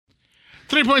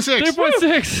3.6.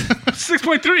 3.6.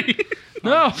 6.3.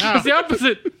 No, it's the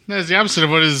opposite. That's the opposite of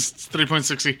what is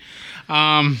 3.60.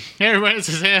 Hey, everybody, this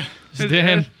is Dan. It's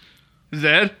Dan.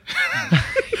 Zed.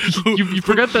 You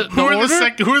forgot the Who order? are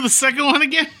the second one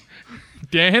again?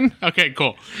 Dan? Okay,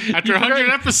 cool. After 100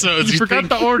 episodes, You forgot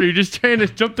the order. You're just trying to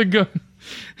jump the gun.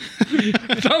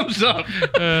 Thumbs up.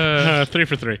 3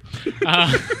 for 3.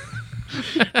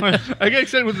 I get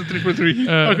excited with the 3.3.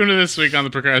 Welcome to this week on the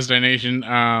procrast-i-nation.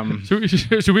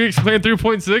 Should we explain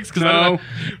 3.6? No.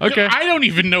 Okay. I don't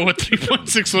even know what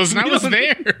 3.6 was, and I was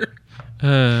there.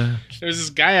 There's this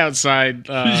guy outside.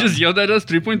 You just yelled at us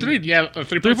 3.3. Yeah,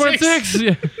 3.6.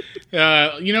 3.6.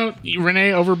 Yeah. You know,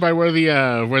 Renee, over by where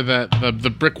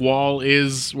the brick wall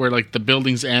is, where like the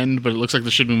buildings end, but it looks like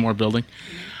there should be more building.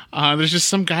 There's just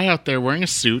some guy out there wearing a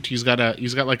suit. He's got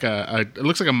like a it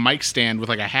looks like a mic stand with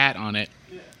like a hat on it,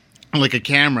 and like a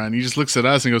camera, and he just looks at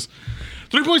us and goes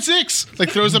 3.6, like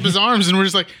throws up his arms, and we're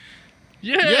just like,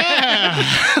 yeah.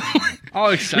 All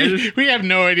excited. we have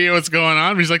no idea what's going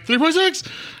on. But he's like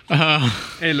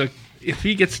 3.6. Hey, look, if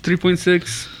he gets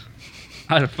 3.6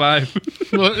 out of 5.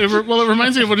 Well, it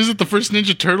reminds me of, what is it, the first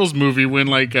Ninja Turtles movie when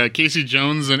like Casey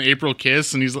Jones and April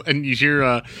kiss, and you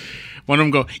hear one of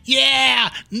them go, yeah,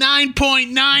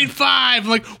 9.95. I'm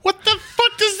like, what the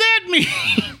fuck does that mean?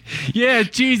 Yeah,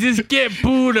 Jesus, get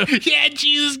Buddha. Yeah,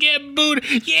 Jesus, get booed.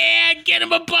 Yeah, get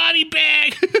him a body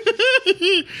bag.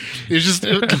 It's just,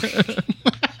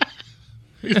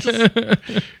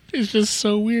 it's just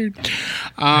so weird.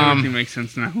 Everything makes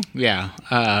sense now.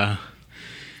 Yeah.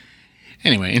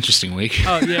 Anyway, interesting week.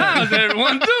 Oh, yeah. How's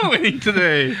everyone doing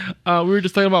today? We were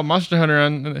just talking about Monster Hunter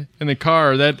in the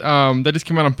car. That just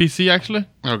came out on PC, actually.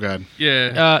 Oh, God.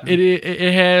 Yeah.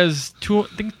 It has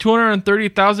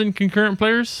 230,000 concurrent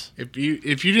players. If you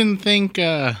didn't think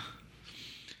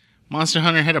Monster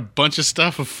Hunter had a bunch of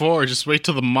stuff before, just wait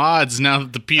till the mods now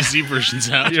that the PC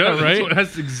version's out. Yeah, right?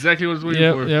 That's exactly what I was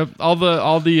waiting for. Yep. All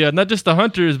the not just the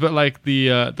hunters, but like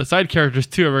the side characters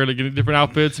too are gonna get different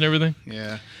outfits and everything.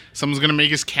 Yeah. Someone's gonna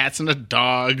make his cats into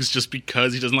dogs just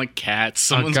because he doesn't like cats.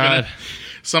 Someone's gonna.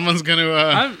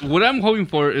 What I'm hoping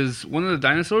for is one of the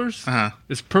dinosaurs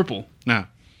is purple. No.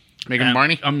 Make him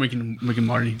Barney? I'm making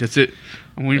Barney. That's it.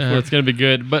 I'm waiting for it. It's gonna be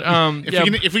good. But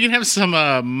if we can have some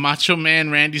Macho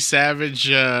Man Randy Savage,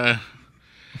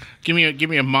 give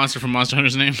me a monster from Monster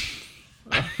Hunter's name.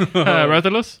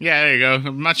 Rathalos? Yeah, there you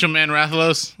go. Macho Man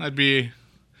Rathalos. That'd be.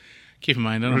 Keep in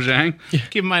mind, I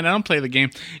don't play the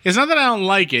game. It's not that I don't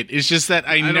like it. It's just that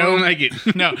I know. don't like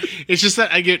it. No, it's just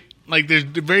that I get like there's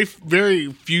very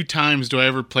very few times do I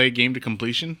ever play a game to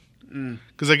completion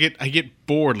because I get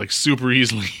bored like super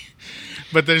easily.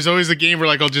 But there's always a game where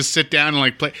like I'll just sit down and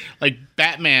like play like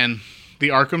Batman, the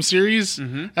Arkham series.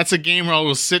 Mm-hmm. That's a game where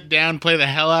I'll sit down, play the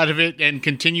hell out of it, and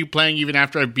continue playing even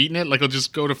after I've beaten it. Like I'll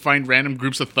just go to find random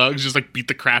groups of thugs, just like beat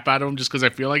the crap out of them just because I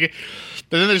feel like it.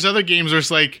 But then there's other games where it's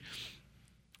like,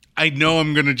 I know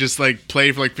I'm gonna just like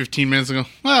play for like 15 minutes and go,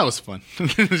 well, that was fun.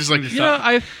 Just like,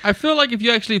 I feel like if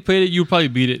you actually played it, you'd probably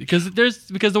beat it because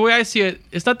the way I see it,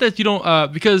 it's not that you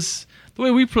don't because the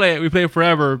way we play it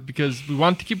forever because we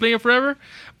want to keep playing it forever.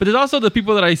 But there's also the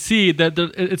people that I see that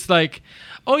it's like,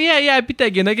 oh yeah, I beat that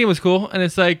game. That game was cool, and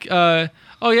it's like,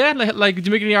 oh yeah, like did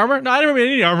you make any armor? No, I didn't make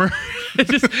any armor. It's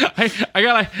just I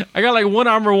got like one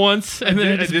armor once, and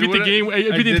then I just beat the game. I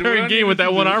beat the entire game with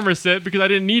that one armor set because I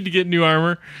didn't need to get new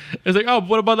armor. It's like, oh,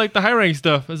 what about like the high rank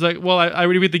stuff? It's like, well, I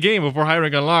already beat the game before high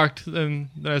rank unlocked, and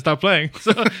then I stopped playing.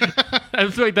 So I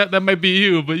feel like that might be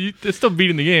you, but it's still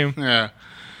beating the game. Yeah.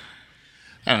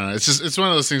 I don't know. It's one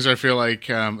of those things where I feel like,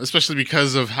 especially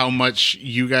because of how much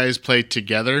you guys play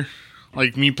together,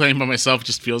 like me playing by myself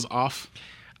just feels off.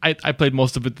 I played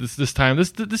most of it this time.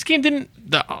 This game didn't.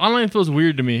 The online feels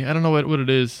weird to me. I don't know what it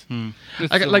is.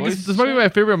 This might be my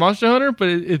favorite Monster Hunter, but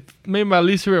it made my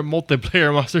least favorite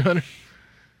multiplayer Monster Hunter.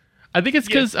 I think it's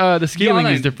because the scaling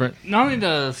is different. Not only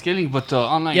the scaling, but the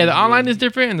online. Yeah, the online is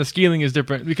different and the scaling is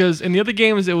different because in the other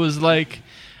games it was like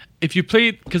if you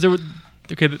played because there were.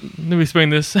 Okay, let me explain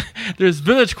this. There's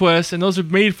village quests, and those are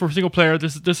made for single player.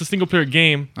 There's a single player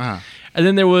game, and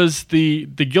then there was the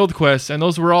guild quests, and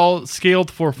those were all scaled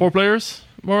for 4 players,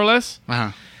 more or less.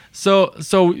 So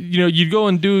you'd go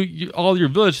and do all your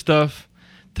village stuff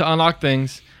to unlock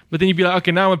things, but then you'd be like,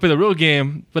 okay, now I'm gonna play the real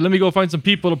game, but let me go find some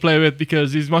people to play with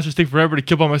because these monsters take forever to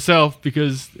kill by myself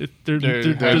because they're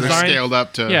designed, scaled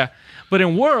up to But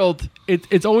in World,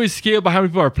 it's always scaled by how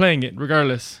many people are playing it,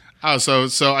 regardless. Oh,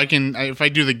 so I can if I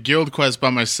do the guild quest by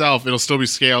myself, it'll still be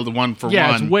scaled 1 for 1.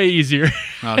 Yeah, it's way easier.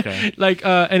 Okay.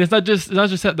 And it's not just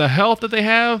the health that they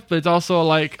have, but it's also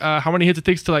like how many hits it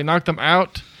takes to like knock them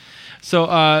out.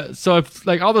 So if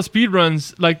like all the speed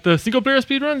runs, like the single player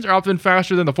speed runs, are often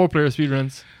faster than the 4-player speed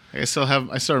runs. I still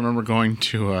remember going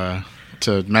to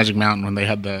Magic Mountain when they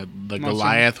had the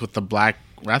Goliath with the black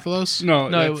Rathalos. No,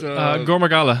 No, that's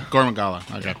Gormagala.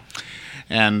 Gormagala. Okay.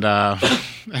 And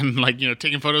and like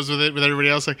taking photos with everybody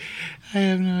else, like I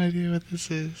have no idea what this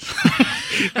is.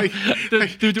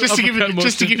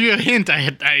 Just to give you a hint,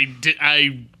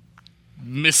 I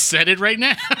missaid it right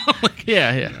now.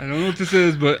 Yeah. I don't know what this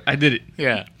is, but I did it.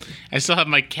 Yeah, I still have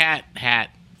my cat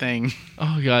hat thing.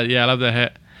 Oh god, yeah, I love that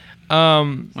hat.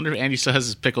 Wonder if Andy still has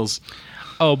his pickles.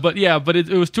 Oh, but it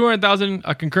was 200,000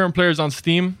 concurrent players on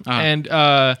Steam, and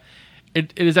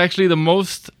it is actually the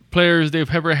most players they've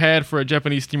ever had for a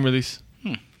Japanese Steam release.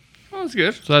 Oh, that's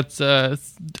good. So that's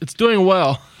it's doing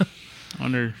well.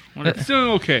 Wonder. It's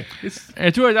doing okay.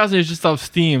 And 200,000 is just off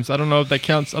Steam, so I don't know if that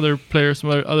counts other players, some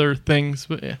other things,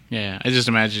 but yeah. Yeah, I just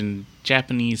imagine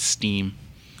Japanese Steam.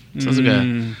 Sounds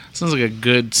like a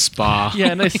good spa.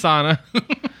 Yeah, nice sauna.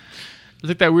 It's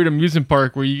like that weird amusement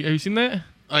park where have you seen that?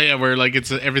 Oh yeah, where like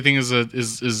everything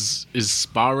is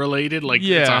spa related. Like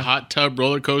it's a hot tub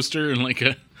roller coaster and like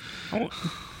a.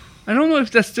 I don't know if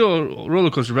that's still a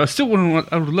roller coaster, but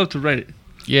I would love to ride it.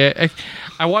 Yeah,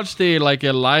 I watched a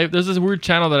live. There's this weird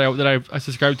channel that I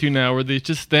subscribe to now where it's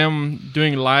just them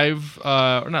doing live,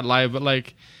 or not live, but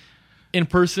like in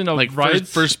person of like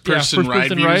rides, first person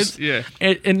rides. Yeah,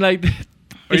 and like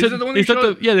they set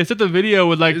the video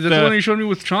with like is that the one you showed me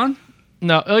with Tron?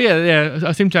 No, oh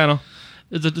yeah, same channel.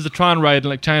 There's a Tron ride in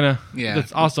like China. Yeah,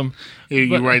 that's awesome.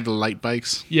 You ride the light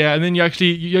bikes. Yeah, and then you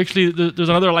actually there's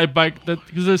another light bike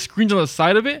because there's screens on the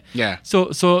side of it. Yeah.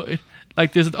 So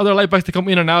like there's other light bikes that come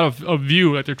in and out of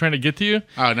view, like they're trying to get to you.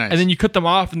 Oh, nice. And then you cut them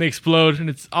off and they explode, and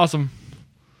it's awesome.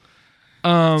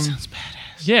 Sounds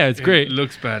badass. Yeah, it's great. It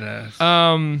looks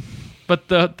badass. But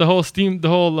the whole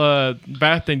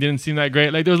bath thing didn't seem that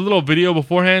great. Like there was a little video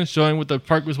beforehand showing what the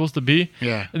park was supposed to be.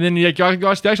 Yeah. And then you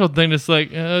watch the actual thing. It's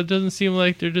like it doesn't seem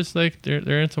like they're just like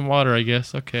they're in some water. I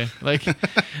guess. Okay. Like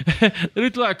it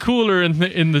looked a lot cooler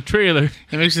in the trailer.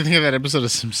 It makes me think of that episode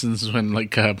of Simpsons when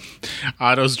like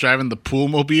Otto's driving the pool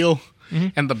mobile. Mm-hmm.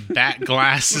 And the back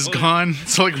glass is gone,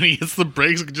 so like when he hits the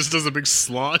brakes, it just does a big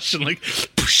slosh and like,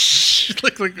 poosh,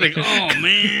 like oh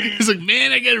man, he's like,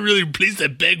 man, I gotta really replace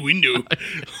that back window.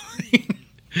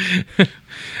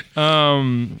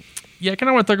 Yeah, I kind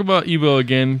of want to talk about Evo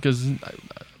again because,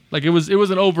 like, it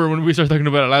wasn't over when we started talking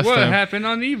about it last time. What happened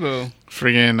on Evo?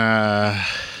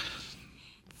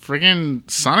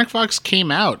 Friggin' Sonic Fox came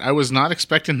out. I was not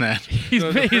expecting that. He's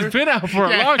been out for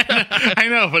a long time. I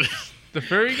know, but. The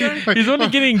furry guy? He's only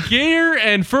getting gayer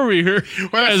and furrier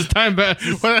as time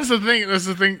passes. Well, that's the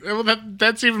thing. Well,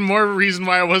 that's even more reason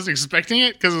why I wasn't expecting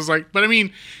it. Because it was like, but I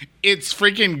mean, it's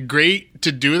freaking great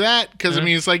to do that. Because I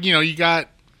mean, it's like, you got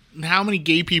how many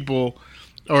gay people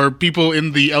or people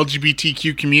in the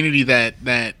LGBTQ community that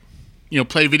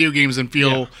play video games and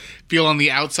feel on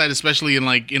the outside, especially in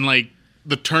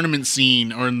the tournament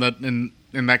scene or in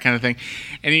that kind of thing.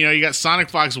 And you got Sonic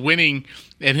Fox winning.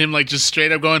 And him like just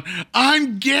straight up going,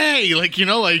 I'm gay, like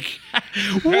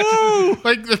woo,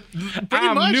 like pretty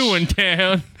I'm much. new in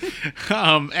town.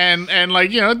 And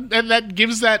like and that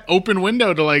gives that open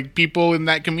window to like people in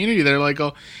that community. They're like,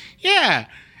 oh yeah,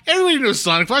 everybody knows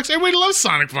Sonic Fox. Everybody loves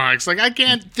Sonic Fox. Like I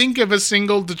can't think of a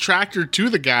single detractor to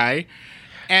the guy.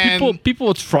 And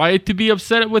people try to be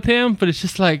upset with him, but it's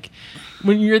just like.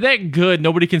 When you're that good,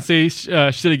 nobody can say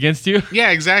shit against you.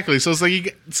 Yeah, exactly. So it's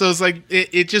like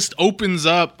it just opens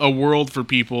up a world for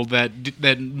people that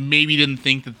maybe didn't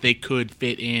think that they could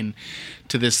fit in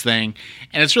to this thing,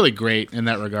 and it's really great in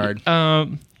that regard.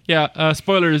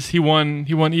 Spoilers. He won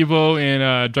Evo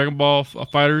in Dragon Ball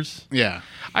Fighters. Yeah.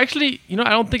 Actually, I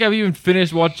don't think I've even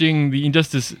finished watching the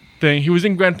Injustice thing. He was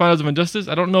in Grand Finals of Injustice.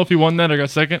 I don't know if he won that or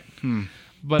got second.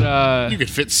 But you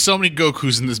could fit so many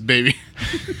Gokus in this baby.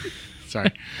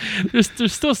 Sorry.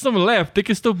 There's still some left. They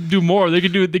can still do more. They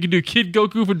could do Kid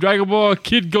Goku from Dragon Ball,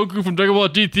 Kid Goku from Dragon Ball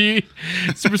GT,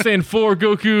 Super Saiyan 4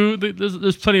 Goku.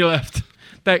 There's plenty left.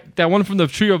 That one from the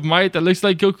Tree of Might that looks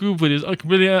like Goku but is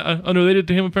completely unrelated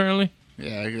to him apparently.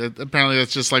 Yeah, apparently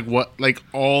that's just like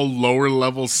all lower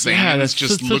level Saiyans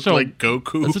just look like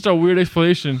Goku. That's such a weird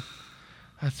explanation.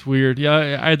 That's weird.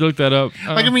 Yeah, I had to look that up.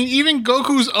 I mean, even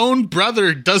Goku's own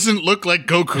brother doesn't look like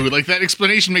Goku. Like, that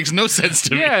explanation makes no sense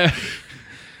to me. Yeah.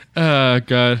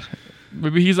 God.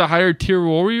 Maybe he's a higher tier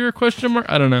warrior, question mark?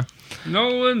 I don't know.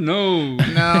 No one knows.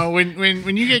 No,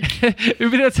 when you get...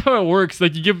 Maybe that's how it works.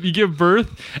 Like, you give birth,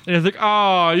 and it's like,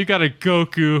 oh, you got a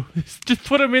Goku. Just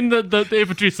put him in the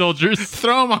infantry soldiers.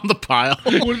 Throw him on the pile.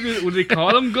 Would they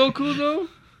call him Goku, though?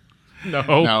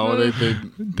 No,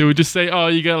 They would just say, "Oh,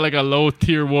 you got like a low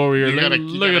tier warrior.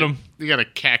 Look at him. You got a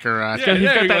Kakarot. Yeah,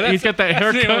 he's got that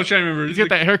haircut. He's got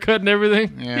that haircut and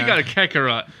everything. Yeah. He got a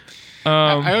Kakarot.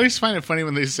 I always find it funny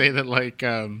when they say that like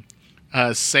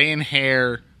Saiyan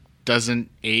hair doesn't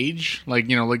age. Like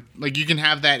like you can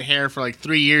have that hair for like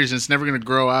 3 years and it's never gonna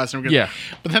grow out. It's never gonna, Yeah.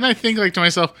 But then I think like to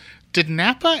myself, did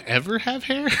Nappa ever have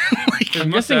hair? Like,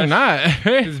 I'm guessing not.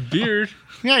 His beard.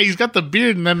 yeah, he's got the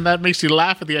beard, and then that makes you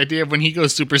laugh at the idea of when he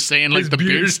goes Super Saiyan, like His the beard.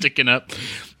 beard's sticking up.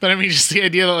 But I mean, just the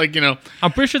idea that like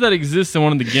I'm pretty sure that exists in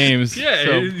one of the games. Yeah.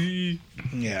 so-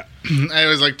 yeah. I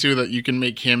always like too that you can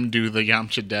make him do the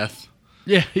Yamcha death.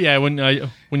 yeah. When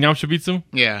Yamcha beats him.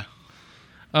 Yeah.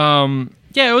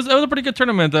 Yeah, it was a pretty good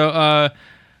tournament though.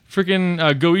 Freaking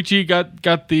Goichi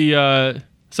got the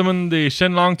summoned the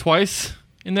Shenlong twice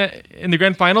in the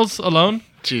grand finals alone,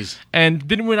 Jeez. and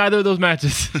didn't win either of those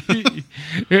matches.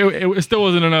 it still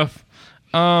wasn't enough.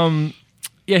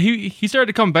 Yeah, he started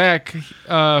to come back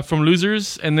from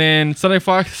losers, and then Sonic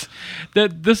Fox.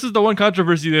 This is the one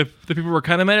controversy that the people were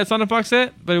kind of mad at Sonic Fox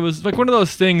at, but it was like one of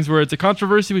those things where it's a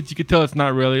controversy, but you could tell it's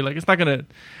not really. Like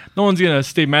no one's gonna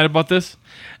stay mad about this.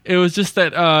 It was just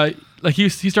that like he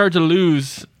started to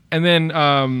lose, and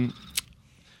then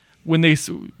when they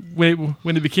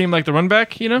became like the run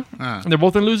back, and they're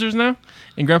both in losers now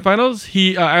in grand finals,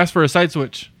 he asked for a side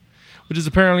switch, which is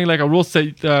apparently like a rule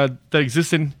set that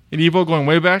exists in Evo going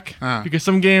way back, because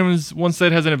some games one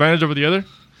side has an advantage over the other,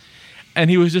 and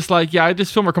he was just like, yeah, I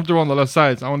just feel more comfortable on the left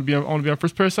side. So I want to be on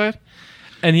first player side.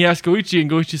 And he asked Goichi, and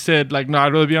Goichi said, like, no,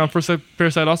 I'd rather be on first player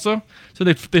side also. So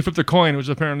they flipped a coin, which is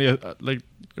apparently like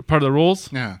part of the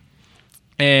rules. Yeah.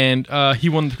 And he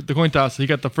won the coin toss, so he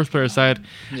got the first player side,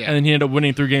 and then he ended up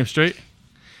winning 3 games straight.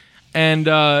 And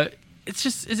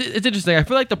it's interesting. I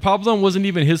feel like the problem wasn't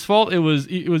even his fault. It was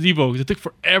Evo, because it took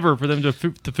forever for them to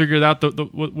figure out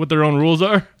what their own rules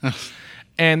are.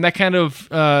 And that kind of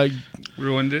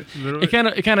ruined it. It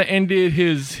kind of ended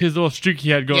his little streak he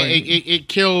had going. Yeah, it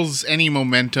kills any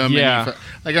momentum. Yeah.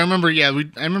 Like I remember. Yeah,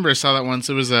 I remember I saw that once.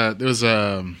 It was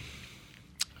a.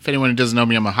 If anyone who doesn't know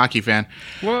me, I'm a hockey fan.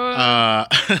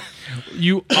 What?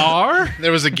 You are?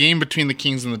 There was a game between the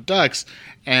Kings and the Ducks,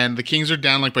 and the Kings are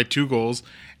down like by 2 goals,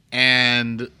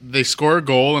 and they score a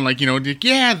goal, and now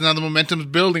the momentum's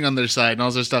building on their side and all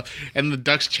this stuff, and the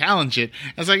Ducks challenge it.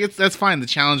 And it's like that's fine, the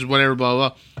challenge, whatever, blah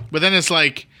blah. But then it's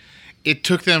like it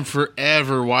took them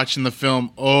forever watching the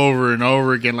film over and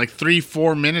over again. Like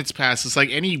 3-4 minutes pass. It's like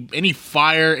any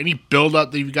fire, any build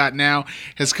up that you've got now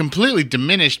has completely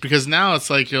diminished, because now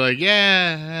it's like you're like,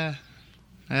 yeah.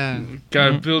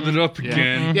 Gotta build it up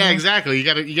again. Yeah, exactly.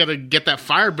 You gotta get that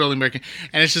fire building back,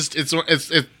 and it's just it's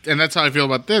and that's how I feel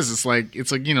about this. It's like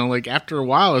like after a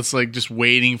while, it's like just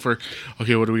waiting for,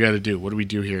 okay, what do we got to do? What do we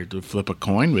do here? Do we flip a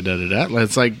coin?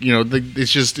 It's like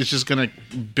it's just gonna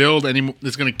build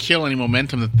it's gonna kill any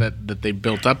momentum that they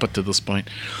built up to this point.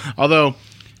 Although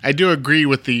I do agree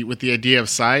with the idea of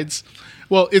sides.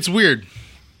 Well, it's weird.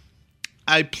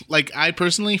 I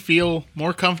personally feel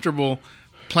more comfortable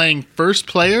playing first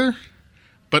player,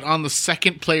 but on the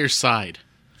second player side.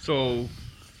 So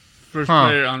first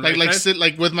player on the right side?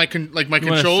 Like with my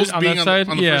controls being on the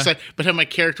first side, but have my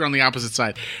character on the opposite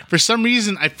side. For some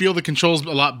reason, I feel the controls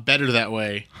a lot better that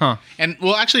way. Huh. And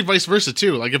well, actually, vice versa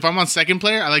too. Like if I'm on second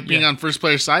player, I like being on first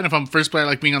player side. And if I'm first player, I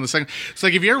like being on the second. It's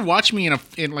like if you ever watch me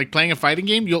in like playing a fighting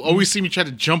game, you'll always see me try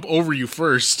to jump over you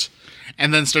first,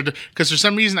 and then start to, because for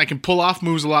some reason I can pull off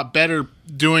moves a lot better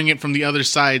doing it from the other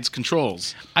side's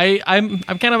controls. I'm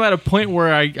kind of at a point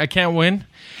where I can't win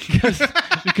because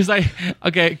let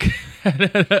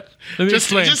me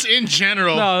explain. Just in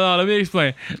general. No, let me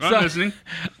explain. I'm listening.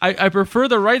 I prefer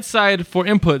the right side for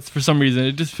inputs for some reason.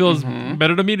 It just feels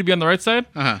better to me to be on the right side.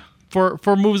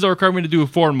 For moves that require me to do a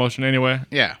forward motion anyway.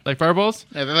 Yeah. Like fireballs.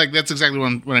 Yeah, that's exactly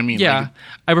what I mean. Yeah. Like,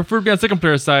 I I prefer to be on second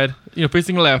player side,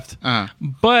 facing left.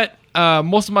 But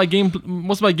most of my game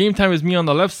time is me on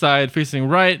the left side facing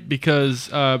right because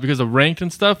of ranked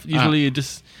and stuff. Usually it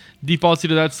just defaults you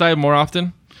to that side more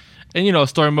often. And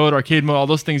story mode, arcade mode, all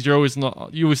those things you always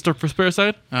start first player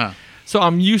side. So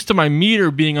I'm used to my meter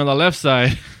being on the left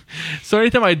side. So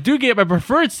anytime I do get my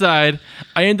preferred side,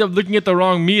 I end up looking at the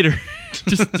wrong meter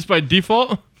just by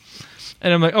default.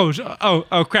 And I'm like,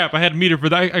 oh crap! I had a meter for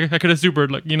that. I could have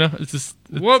supered, it's just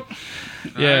whoop.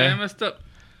 Yeah, I messed up.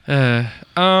 Yeah,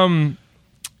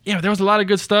 there was a lot of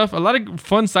good stuff. A lot of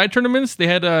fun side tournaments. They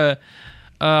had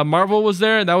Marvel was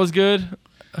there. That was good.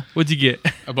 What'd you get?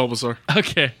 A Bulbasaur.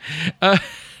 Okay.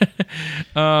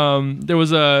 There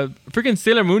was a freaking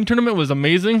Sailor Moon tournament was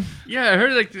amazing. Yeah, I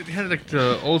heard like they had like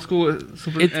the old school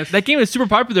Super NES. That game is super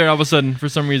popular all of a sudden for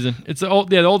some reason. It's the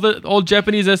old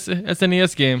Japanese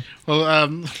SNES game. Well,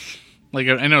 like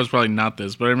I know it's probably not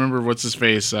this, but I remember what's his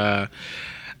face, Pro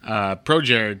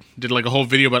Jared did like a whole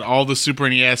video about all the Super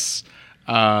NES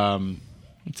Sailor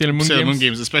Moon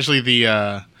games, especially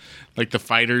the like the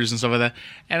fighters and stuff like that.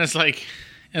 And it's like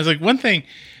one thing.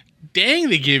 Dang,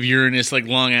 they give Uranus like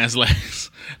long ass legs.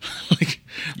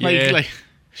 like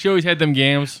she always had them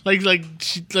games. She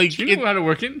knew how to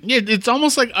work it. Yeah, it's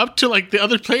almost like up to like the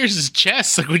other players'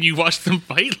 chests. Like when you watch them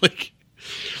fight, like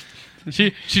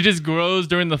she just grows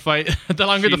during the fight. The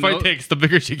longer the fight takes, the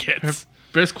bigger she gets.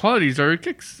 Her best qualities are her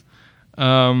kicks.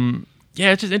 Yeah,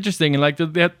 it's just interesting, and like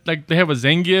they have a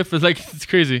Zangief. It's like it's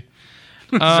crazy.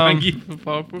 Well,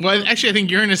 actually, I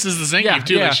think Uranus is the Zangief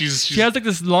too. Yeah. Like she has like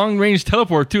this long range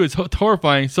teleport too. It's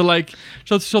horrifying. So like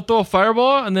she'll throw a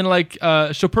fireball and then like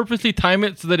she'll purposely time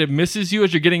it so that it misses you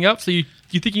as you're getting up. So you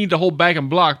think you need to hold back and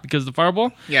block because of the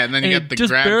fireball. Yeah, and then you get the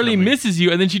just grab barely coming. misses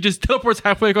you, and then she just teleports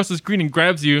halfway across the screen and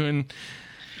grabs you. And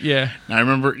yeah, I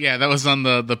remember. Yeah, that was on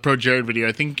the Pro Jared video.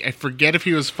 I forget if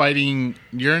he was fighting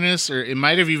Uranus or it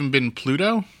might have even been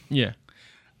Pluto. yeah.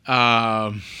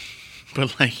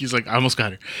 But like he's like, I almost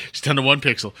got her. She's down to 1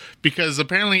 pixel because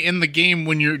apparently in the game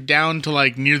when you're down to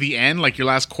like near the end, like your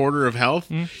last quarter of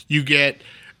health, you get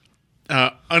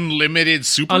unlimited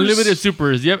supers. Unlimited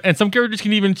supers. Yep, and some characters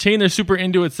can even chain their super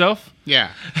into itself.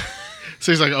 Yeah.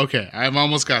 So he's like, okay, I've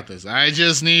almost got this. I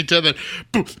just need to and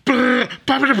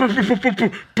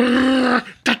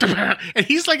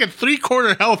he's like at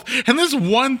 3/4 health, and this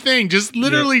one thing just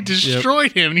literally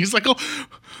destroyed him. And he's like, oh,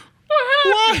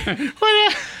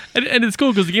 what? And it's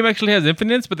cool because the game actually has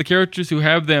infinites, but the characters who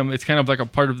have them, it's kind of like a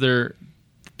part of their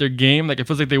game. Like it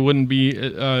feels like they wouldn't be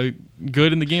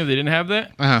good in the game if they didn't have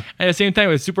that. Uh-huh. At the same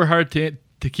time, it's super hard to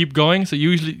keep going. So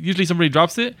usually somebody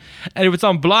drops it, and if it's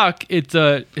on block, it's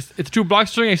true block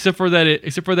string except for that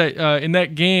in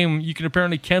that game you can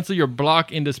apparently cancel your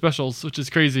block into specials, which is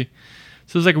crazy.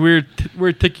 So there's like a weird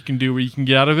trick you can do where you can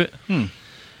get out of it.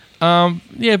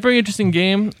 Yeah, very interesting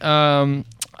game.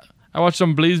 I watched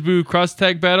some BlazBlue cross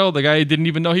tag battle. The guy didn't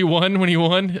even know he won when he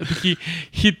won. I think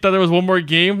he thought there was one more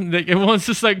game. Like, everyone's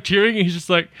just like cheering, and he's just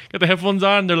like got the headphones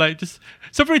on. They're like, just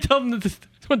somebody tell him that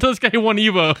someone tell this guy he won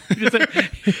Evo. He's just like,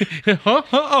 huh?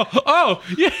 Oh,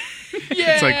 yeah.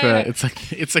 Yeah.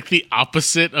 It's like the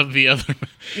opposite of the other.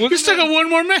 We still got one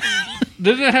more match.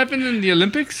 Didn't it happen in the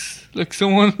Olympics? Like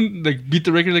someone like beat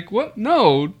the record. Like what?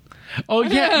 No. Oh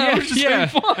yeah. It was just very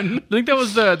fun. I think that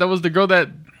was the girl that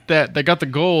got the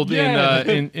gold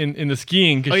in the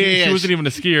skiing because she wasn't even a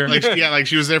skier. Like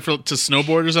she was there to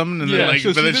snowboard or something, and then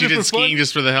but then she did skiing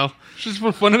just for the hell. Just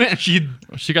for fun of it.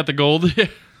 She got the gold.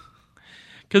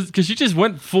 Because she just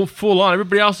went full on.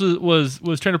 Everybody else was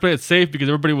trying to play it safe because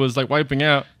everybody was like wiping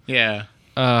out. Yeah.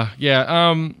 That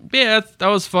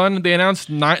was fun. They announced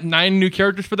 9 new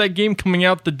characters for that game coming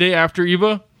out the day after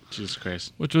EVO. Jesus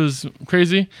Christ. Which was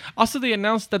crazy. Also, they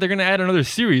announced that they're going to add another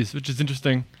series, which is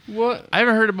interesting. What? I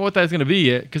haven't heard about what that's going to be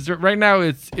yet. Because right now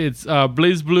it's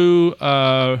BlazBlue,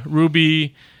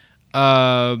 Ruby,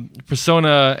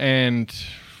 Persona, and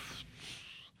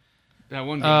that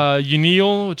one game.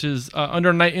 Unil, which is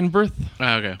Under Night in Birth.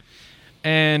 Oh, okay.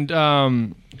 And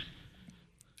and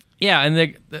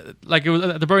it was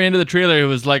at the very end of the trailer. It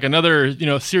was like another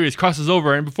series crosses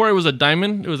over, and before it was a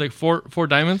diamond. It was like four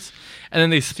diamonds, and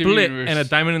then they split, and a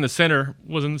diamond in the center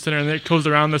was in the center, and then it closed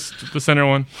around the center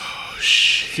one. Oh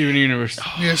shit! Steven Universe.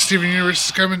 Yeah, Steven Universe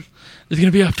is coming. There's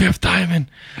gonna be a 5th diamond.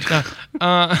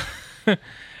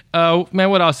 Man,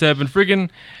 what else happened? Friggin'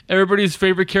 everybody's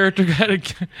favorite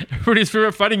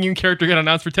fighting game character got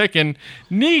announced for Tekken.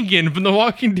 Negan from The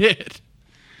Walking Dead.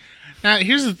 Now,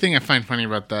 here's the thing I find funny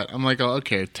about that. I'm like, oh,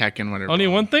 okay, Tekken, whatever. Only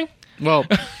one thing? Well,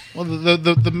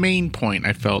 the main point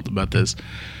I felt about this,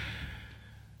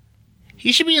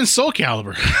 he should be in Soul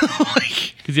Calibur.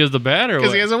 Because he has the bat, or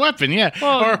because he has a weapon, yeah.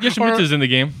 Well, Yoshimitsu's in the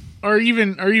game. Or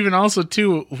even also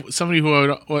too somebody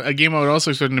a game I would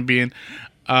also expect him to be in.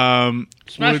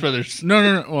 Smash Brothers.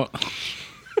 No. Well,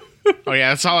 oh yeah,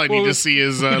 that's all I need to see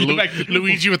is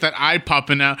Luigi with that eye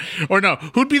popping out. Or no,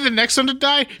 who'd be the next one to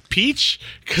die? Peach?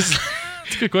 Because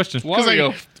that's a good question.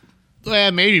 Wario.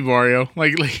 Maybe Wario.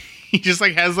 Like he just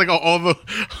like has like all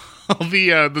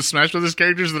the Smash Brothers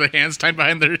characters with their hands tied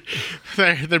behind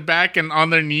their back and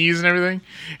on their knees and everything.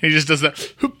 And he just does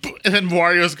that, and then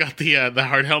Wario's got the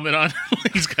hard helmet on.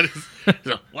 He's got his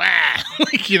wow,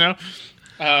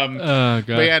 God.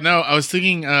 But yeah, no, I was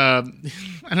thinking, I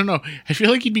don't know. I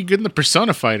feel like he'd be good in the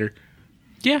Persona Fighter.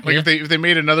 Yeah. Like if they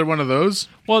made another one of those.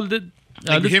 Well,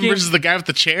 Like this him game- versus the guy with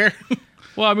the chair.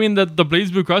 Well, I mean, the Blaze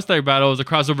Blue Cross-Tag battle was a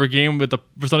crossover game with the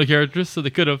Persona characters, so they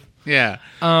could have. Yeah.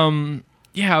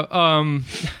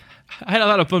 I had a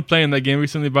lot of fun playing that game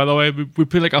recently, by the way. We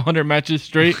played like 100 matches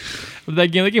straight of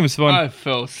that game. That game was fun. I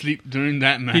fell asleep during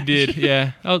that match. He did,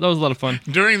 yeah. That was a lot of fun.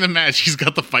 During the match, he's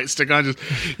got the fight stick on, just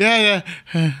yeah.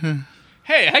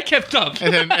 Hey, I kept up.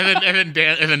 And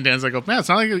then Dan's like, "Oh man,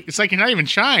 it's like you're not even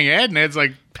trying, Ed." And Ed's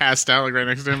like passed out, like right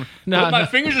next to him. But my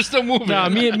fingers are still moving.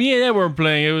 me and Ed weren't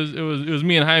playing. It was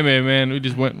me and Jaime, man. We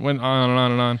just went on and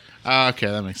on and on. Okay,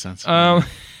 that makes sense.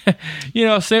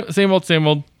 Same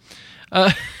old.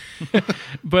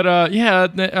 But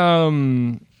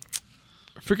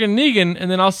freaking Negan, and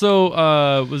then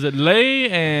also was it Lei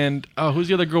and who's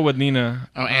the other girl with Nina?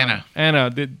 Oh, Anna.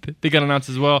 Anna, they got announced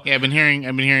as well. Yeah, I've been hearing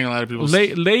a lot of people.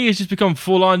 Lei has just become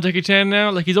full on Jackie Chan now.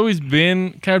 Like he's always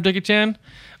been kind of Jackie Chan,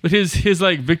 but his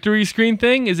like victory screen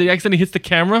thing is that he accidentally hits the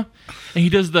camera, and he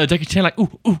does the Jackie Chan like ooh,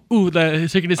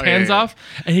 shaking his hands off,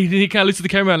 and he kind of looks at the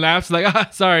camera and laughs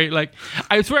like sorry. Like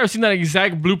I swear I've seen that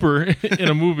exact blooper in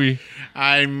a movie.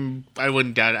 I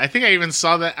wouldn't doubt it. I think I even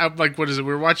saw that. Like, what is it?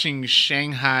 We were watching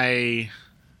Shanghai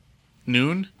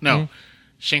Noon. No,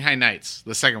 Shanghai Nights,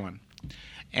 the second one.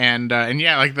 And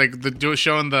yeah, like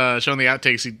showing the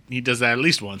outtakes. He does that at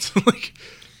least once. Like,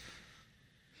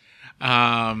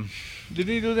 did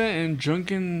he do that in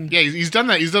Drunken? yeah, he's done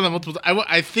that. He's done that multiple.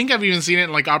 I think I've even seen it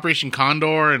in like Operation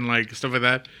Condor and like stuff like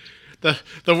that.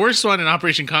 The worst one in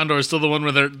Operation Condor is still the one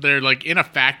where they're like in a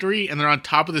factory and they're on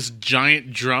top of this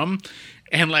giant drum,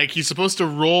 and like he's supposed to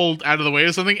roll out of the way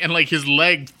or something, and like his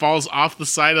leg falls off the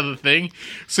side of the thing.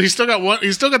 So he's still got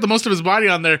the most of his body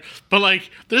on there, but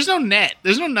like there's no net,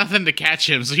 there's no nothing to catch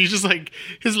him. So he's just like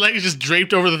his leg is just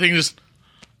draped over the thing, just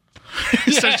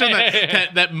starts doing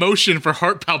that motion for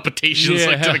heart palpitations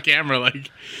like to the camera,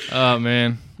 like. Oh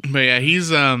man. But yeah,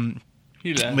 he's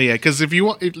He left. But yeah, because if you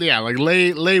want, like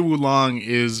Lei Wulong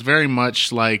is very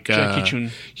much like Jackie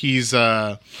Chun.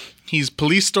 He's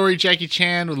police story Jackie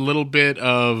Chan with a little bit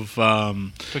of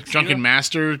Drunken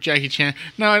Master Jackie Chan.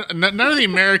 No, none of the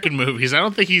American movies. I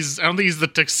don't think he's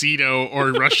the Tuxedo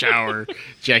or Rush Hour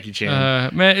Jackie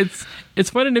Chan. Man, it's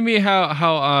funny to me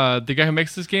how the guy who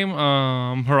makes this game,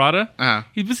 Harada,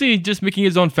 he's basically just making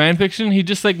his own fan fiction. He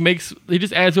just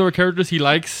adds whatever characters he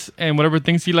likes and whatever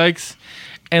things he likes.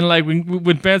 And like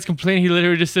when fans complain, he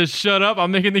literally just says, "Shut up!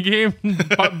 I'm making the game.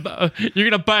 You're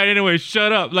gonna buy it anyway.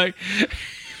 Shut up!" Like,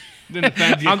 Then the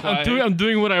fans get quiet. I'm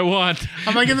doing what I want.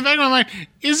 I'm like, in the back of my mind,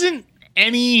 isn't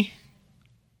anything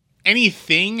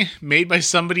made by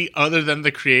somebody other than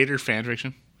the creator fan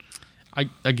fiction? I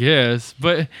guess,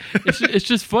 but it's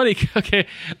just funny. Okay,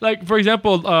 like for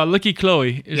example, Lucky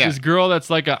Chloe is this girl that's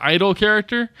like an idol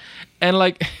character, and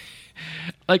like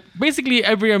basically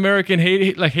every American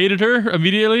hated her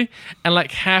immediately, and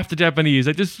like half the Japanese.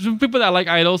 Like there's some people that like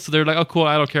idols, so they're like, oh cool,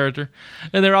 idol character,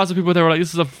 and there are also people that were like,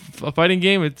 this is a fighting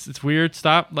game. It's weird.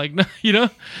 Stop. Like you know.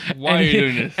 Why are you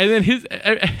doing this? And then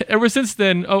ever since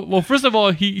then, well, first of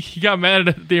all, he got mad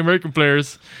at the American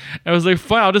players, and was like,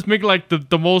 fine, I'll just make like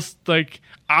the most like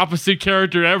opposite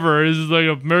character ever. This is like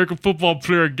an American football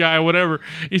player guy, whatever.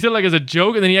 He said like as a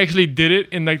joke, and then he actually did it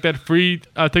in like that free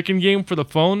Tekken game for the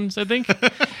phones, I think.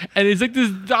 And he's like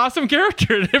this awesome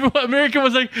character, and everyone American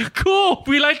was like, cool,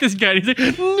 we like this guy. And he's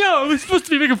like, no, we're supposed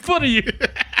to be making fun of you.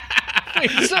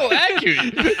 It's so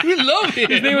accurate. We love him.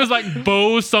 His name was like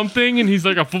Bo something, and he's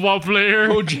like a football player.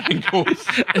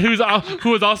 Bojangles.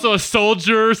 who was also a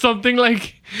soldier or something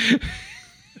like.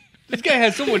 This guy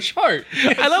has so much heart.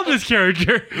 I love this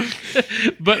character,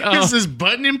 but his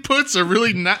button inputs are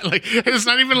really not like it's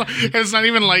not even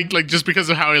like just because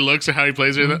of how he looks or how he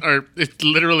plays or it's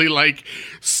literally like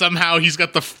somehow he's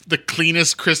got the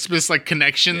cleanest, crispest like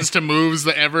connections to moves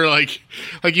that ever like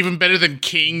even better than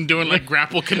King doing like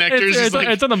grapple connectors.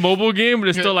 It's on a mobile game, but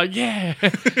it's still like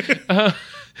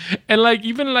and like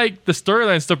even like the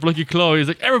storyline stuff, Lucky Chloe is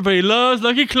like everybody loves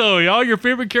Lucky Chloe. All your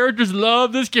favorite characters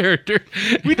love this character.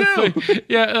 We do.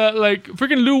 Like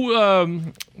freaking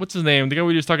Lou. What's his name? The guy we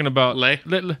were just talking about. Lei.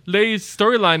 Lei's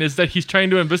storyline is that he's trying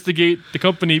to investigate the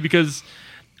company because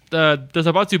the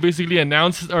Zabatsu basically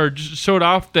announced or showed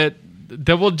off that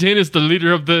Devil Jin is the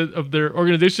leader of their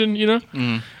organization. You know,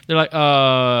 they're like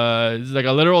it's like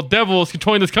a literal devil is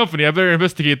controlling this company. I better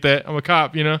investigate that. I'm a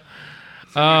cop. You know.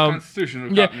 Constitutional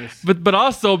copness. but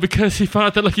also because he found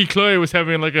out that Lucky Chloe was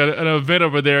having like an event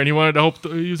over there, and he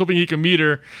was hoping he could meet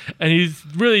her, and he's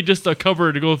really just a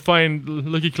cover to go find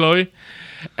Lucky Chloe.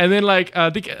 And then like I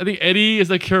think Eddie is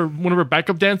like one of her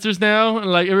backup dancers now, and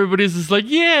like everybody's just like,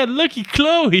 yeah, Lucky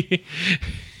Chloe.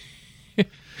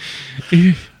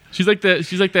 she's like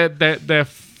that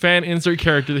fan insert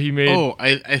character that he made. Oh,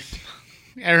 I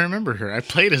remember her. I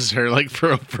played as her like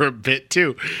for a bit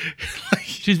too.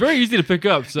 She's very easy to pick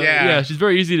up. So yeah, she's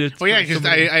very easy to. Well, yeah, because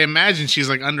I imagine she's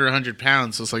like under 100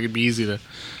 pounds, so it's like it'd be easy to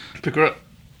pick her up.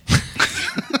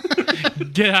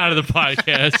 Get out of the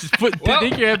podcast. Just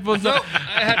take your headphones no, up.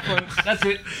 I had headphones. That's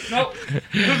it. No,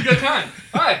 it was a good time.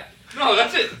 All right. No,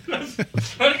 that's it. That's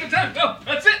a good time. No,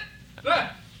 that's it.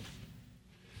 Ah.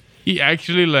 He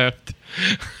actually left.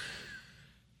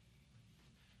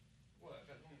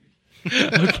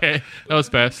 Okay, that was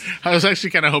fast. I was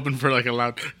actually kind of hoping for like a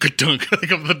loud ka-dunk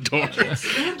like of the door.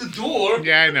 The door.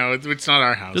 Yeah, I know. It's not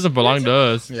our house. It doesn't belong to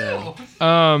us. Yeah.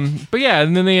 But yeah,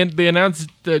 and then they announced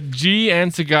that G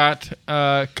and Sagat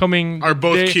coming Are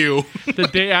both Q. The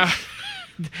day after.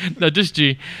 No, just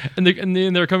G, and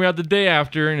they're coming out the day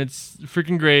after, and it's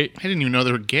freaking great. I didn't even know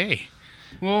they were gay.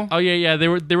 Well, oh yeah, they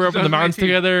were up in the mountains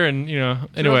together, and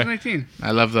anyway. 2019.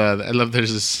 I love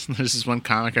there's this one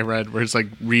comic I read where it's like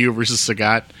Ryu versus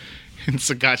Sagat, and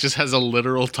Sagat just has a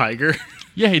literal tiger.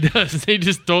 Yeah, he does. He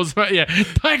just throws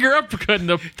tiger uppercut, and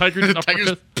the tiger's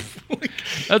uppercut.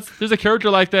 There's a character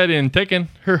like that in Tekken.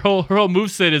 Her whole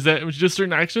moveset is that when she does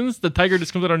certain actions, the tiger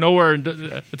just comes out of nowhere and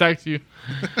attacks you.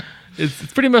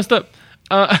 It's pretty messed up.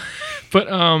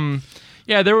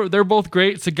 Yeah, they're both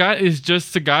great. Sagat is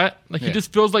just Sagat. Like he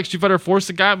just feels like Street Fighter 4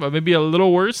 Sagat, but maybe a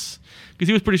little worse because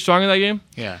he was pretty strong in that game.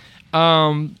 Yeah.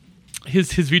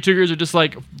 His V triggers are just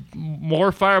like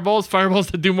more fireballs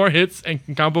that do more hits and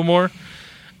can combo more.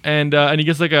 And he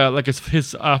gets like his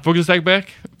focus attack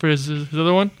back for his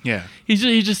other one. Yeah. He's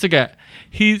just Sagat.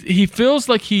 He feels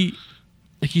like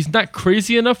he's not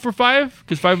crazy enough for 5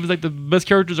 because 5 is like the best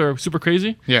characters are super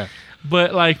crazy. Yeah.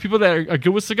 But like people that are good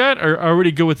with Sagat are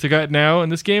already good with Sagat now in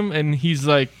this game, and he's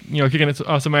like kicking its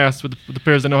awesome ass with the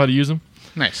players that know how to use him.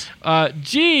 Nice.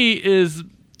 G is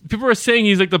people are saying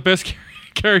he's like the best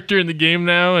character in the game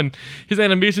now, and his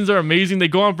animations are amazing. They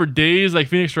go on for days, like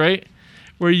Phoenix Wright,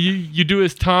 where you do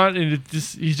his taunt and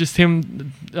he's just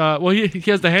him.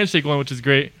 He has the handshake one, which is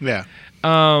great. Yeah.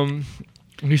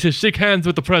 He says, "Shake hands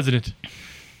with the president."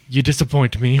 You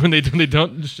disappoint me when they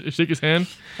don't shake his hand.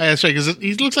 Oh, that's right, because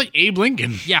he looks like Abe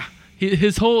Lincoln. Yeah,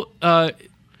 his whole no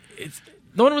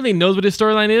one really knows what his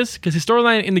storyline is because his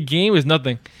storyline in the game is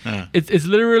nothing. It's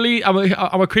literally I'm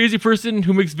a crazy person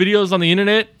who makes videos on the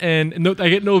internet and I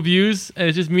get no views, and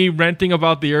it's just me ranting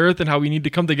about the Earth and how we need to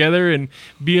come together and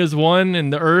be as one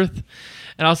in the Earth.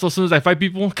 And also, as soon as I fight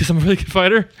people, because I'm a really good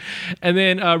fighter, and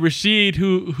then Rashid,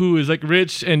 who is like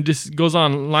rich and just goes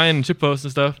on line and shitposts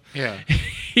and stuff. Yeah.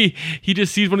 He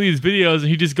just sees one of these videos and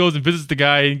he just goes and visits the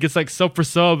guy and gets like sub for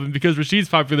sub, and because Rashid's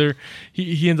popular,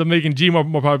 he ends up making G more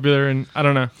popular, and I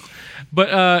don't know.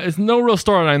 But it's no real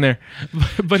storyline there.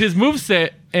 But his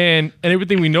moveset and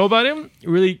everything we know about him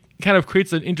really kind of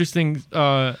creates an interesting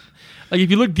like if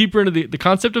you look deeper into the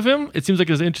concept of him, it seems like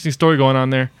there's an interesting story going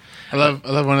on there. I love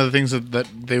one of the things that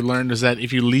they learned is that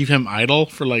if you leave him idle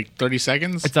for like 30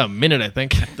 seconds, it's a minute, I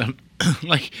think.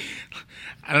 Like,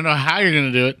 I don't know how you're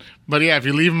gonna do it, but yeah, if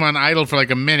you leave him on idle for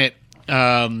like a minute,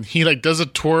 he like does a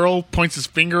twirl, points his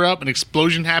finger up, an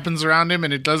explosion happens around him,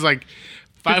 and it does like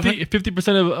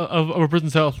 50% of a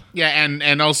person's health. Yeah,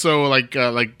 and also like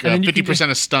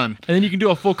 50% of stun. And then you can do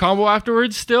a full combo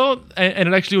afterwards still, and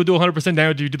it actually will do 100%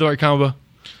 damage if you do the right combo.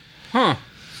 Huh.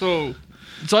 So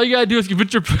all you gotta do is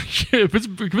convince the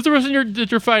person that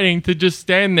you're fighting to just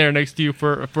stand there next to you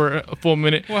for a full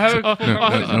minute. Well, wait. All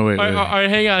right,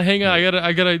 hang on.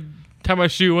 I gotta tie my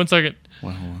shoe. 1 second.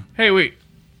 Well, hold on. Hey, wait.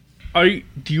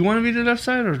 Do you want to be the left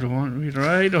side or do you want to be the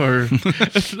right? Or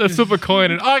let's flip a coin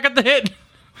and I got the hit.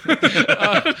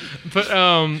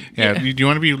 Yeah. Do you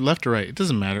want to be left or right? It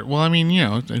doesn't matter. Well, I mean,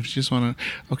 if you just want to.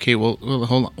 Okay. Well,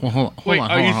 hold on. Wait,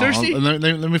 are you thirsty? Let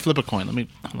me flip a coin. Hold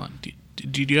on.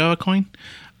 Do you have a coin?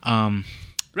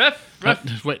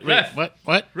 Ref. Wait. Ref. What?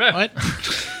 Ref. What?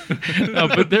 No,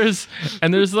 but there's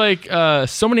like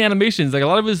so many animations. Like a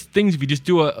lot of his things, if you just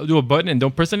do a button and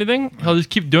don't press anything, he'll just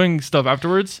keep doing stuff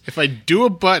afterwards. If I do a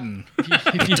button,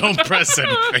 don't press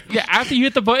anything. Yeah, after you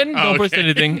hit the button, don't press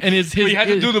anything. And his you had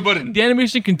to do the button. The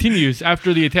animation continues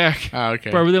after the attack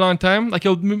for a really long time. Like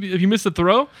if you miss the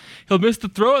throw, he'll miss the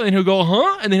throw, and then he'll go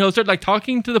and then he'll start like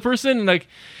talking to the person, and like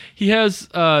he has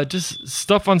just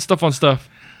stuff on stuff on stuff.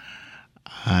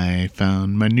 I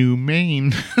found my new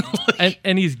main.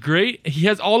 and he's great. He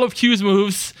has all of Q's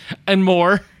moves and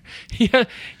more. He has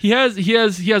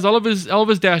all of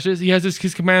his dashes. He has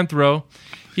his command throw.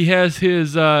 He has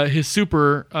his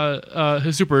supers.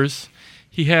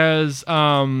 He has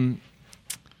but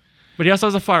he also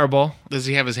has a fireball. Does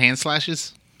he have his hand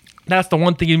slashes? That's the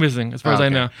one thing he's missing, as far as I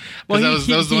know. Well,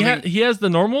 he has the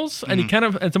normals, and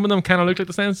and some of them kind of look like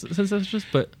the Sensations,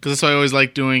 but because that's what I always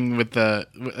like doing with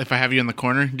if I have you in the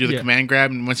corner, do the command grab,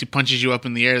 and once he punches you up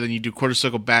in the air, then you do quarter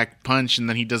circle back punch, and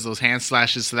then he does those hand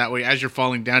slashes, so that way as you're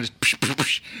falling down, just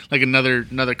like another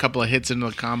couple of hits into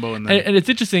the combo, and it's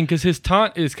interesting because his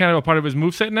taunt is kind of a part of his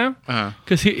moveset now,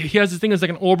 because he has this thing that's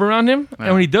like an orb around him,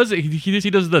 and when he does it, he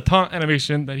does the taunt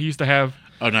animation that he used to have.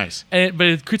 Oh, nice. But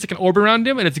it creates like an orb around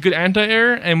him, and it's a good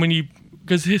anti-air. And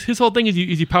because his whole thing is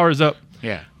he powers up.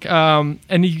 Yeah. And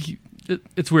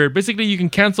it's weird. Basically, you can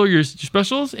cancel your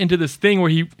specials into this thing where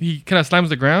he kind of slams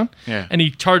the ground. Yeah. And he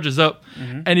charges up.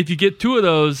 Mm-hmm. And if you get 2 of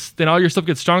those, then all your stuff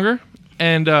gets stronger.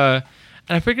 And I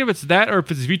forget if it's that or if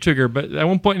it's V-trigger. But at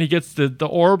one point, he gets the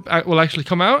orb will actually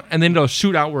come out, and then it'll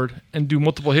shoot outward and do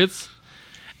multiple hits.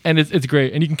 And it's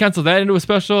great. And you can cancel that into a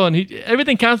special, and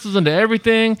everything cancels into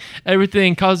everything.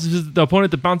 Everything causes the opponent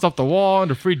to bounce off the wall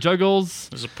into free juggles.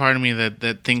 There's a part of me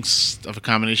that thinks of a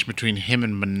combination between him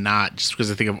and Manat just because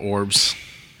I think of orbs.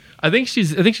 I think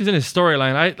she's in his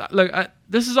storyline.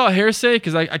 This is all hearsay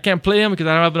because I can't play him because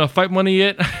I don't have enough fight money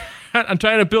yet. I'm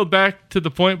trying to build back to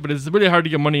the point, but it's really hard to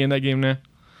get money in that game now.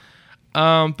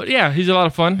 But yeah, he's a lot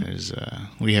of fun.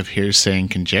 We have hearsay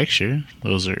and conjecture.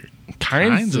 Those are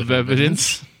kinds of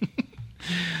evidence.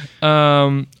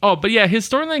 But yeah, his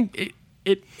storyline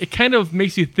it kind of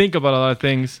makes you think about a lot of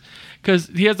things because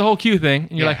he has the whole Q thing,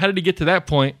 and you're like, how did he get to that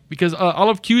point? Because all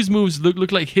of Q's moves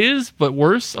look like his, but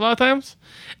worse a lot of times.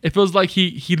 It feels like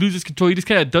he loses control. He just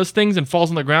kind of does things and falls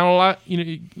on the ground a lot.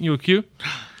 You know, Q.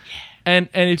 And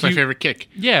it's my favorite kick.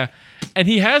 Yeah. And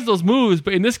he has those moves,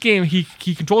 but in this game, he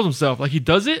controls himself. Like, he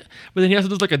does it, but then he also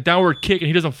does, like, a downward kick, and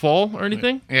he doesn't fall or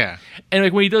anything. Yeah. And,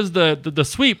 like, when he does the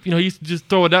sweep, he used to just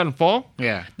throw it out and fall.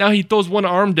 Yeah. Now he throws one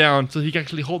arm down so he can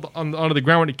actually hold onto the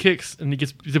ground when he kicks, and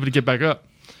he's able to get back up.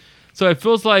 So it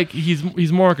feels like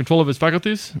he's more in control of his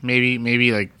faculties.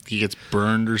 Maybe like, he gets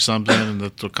burned or something, and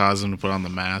that's what caused him to put on the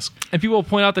mask. And people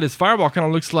point out that his fireball kind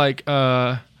of looks like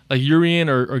Urian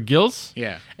or Gil's.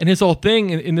 Yeah. And his whole thing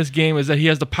in this game is that he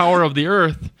has the power of the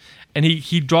earth, and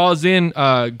he draws in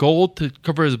gold to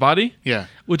cover his body. Yeah.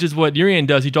 Which is what Urian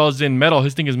does. He draws in metal.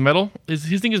 His thing is metal.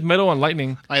 His thing is metal and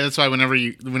lightning. That's why whenever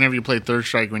you play Third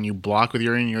Strike, when you block with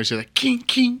Urian, you always say like king,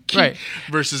 king, king. Right.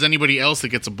 Versus anybody else that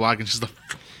gets a block and just the.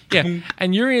 Yeah.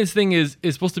 And Urian's thing is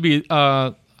supposed to be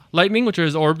lightning, which are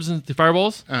his orbs and the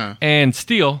fireballs, and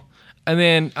steel. And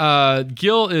then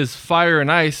Gil is fire and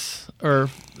ice, or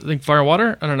I think fire and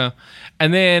water. I don't know.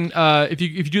 And then if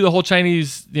you do the whole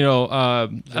Chinese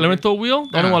elemental wheel,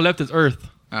 the only one left is earth.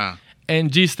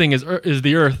 And G's thing is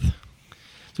the earth.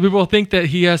 So people think that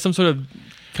he has some sort of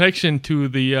connection to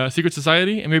the secret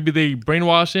society, and maybe they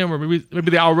brainwash him, or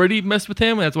maybe they already messed with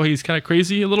him, and that's why he's kind of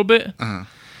crazy a little bit.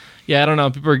 Yeah, I don't know.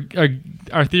 People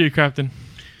are theory crafting.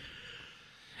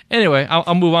 Anyway,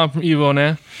 I'll move on from Evo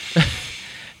now.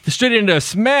 Straight into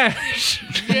Smash.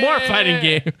 More fighting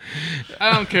game.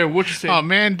 I don't care what you say. Oh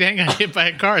man, dang! I hit by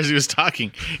a car as he was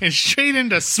talking, and straight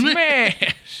into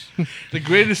Smash. The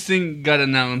greatest thing got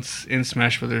announced in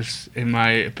Smash Brothers, in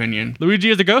my opinion. Luigi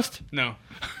as a ghost? No.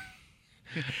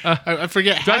 I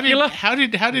forget. How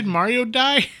did Mario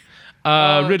die?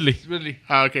 Ridley. Ridley.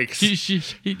 Okay.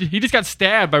 He just got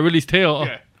stabbed by Ridley's tail.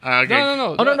 Yeah. Okay.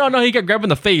 No. Oh no! He got grabbed in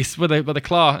the face with a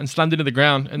claw and slammed into the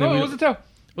ground. And then it was the tail.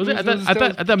 Was it?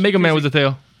 I thought Mega Man was the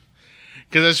tail.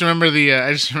 Because I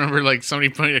just remember like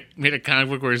somebody made a comic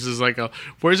book where it's just like,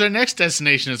 where's our next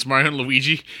destination? It's Mario and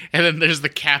Luigi, and then there's the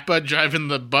Kappa driving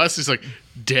the bus. He's like,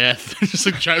 death, just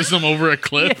like drives them over a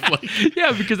cliff.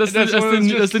 Yeah, because that's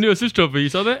the new assist trophy. You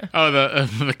saw that? Oh,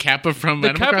 the Kappa from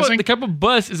Animal Crossing. The Kappa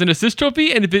bus is an assist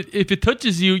trophy, and if it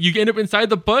touches you, you end up inside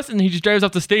the bus, and he just drives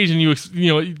off the stage, and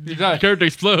your character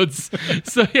explodes.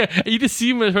 So yeah, you just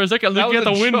see him for a second looking at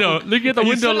the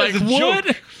window, like what?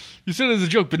 Joke. You said it as a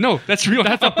joke, but no, that's real.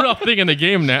 That's a real thing in the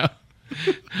game now.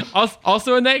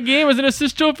 Also in that game as an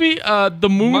assist trophy, the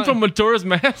moon from Majora's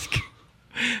Mask.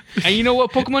 And you know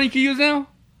what Pokemon you can use now?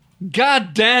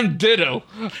 Goddamn Ditto.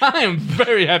 I am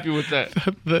very happy with that.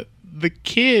 The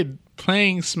kid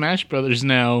playing Smash Brothers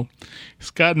now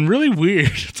has gotten really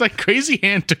weird. It's like Crazy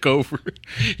Hand took over.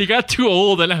 He got too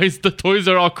old, and now the toys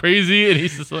are all crazy, and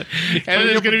he's just like. And then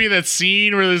there's gonna be that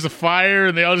scene where there's a fire,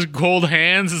 and they all just hold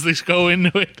hands as they go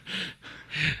into it.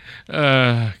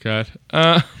 God.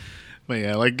 But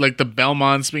yeah, like the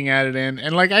Belmonts being added in,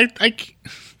 and like I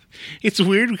it's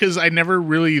weird because I never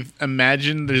really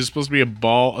imagined there's supposed to be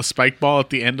a spike ball at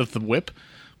the end of the whip.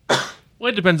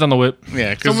 Well, it depends on the whip.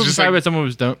 Yeah, some of them have it, some of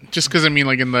them don't. Just because I mean,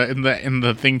 like in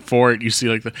the thing for it, you see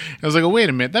like I was like, oh wait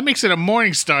a minute, that makes it a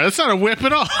Morning Star. That's not a whip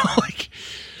at all. Like,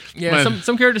 Yeah, But-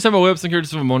 some characters have a whip, some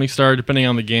characters have a Morning Star, depending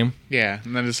on the game. Yeah,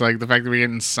 and then it's like the fact that we're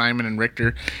getting Simon and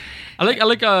Richter.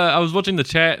 I was watching the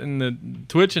chat and the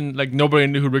Twitch, and like nobody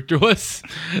knew who Richter was.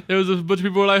 There was a bunch of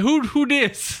people who were like, who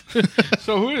this?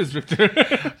 So who is Victor?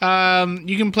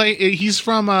 You can play. He's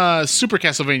from Super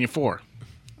Castlevania 4,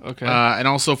 Okay. and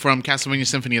also from Castlevania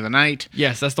Symphony of the Night.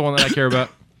 Yes, that's the one that I care about.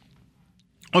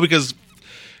 Oh, because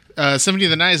Symphony of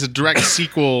the Night is a direct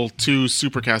sequel to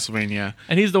Super Castlevania.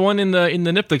 And he's the one in the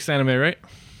Netflix anime, right?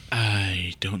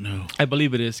 I don't know. I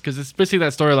believe it is because it's basically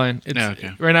that storyline. It's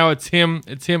okay. Right now, it's him,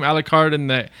 Alucard,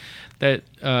 and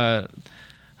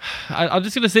I'm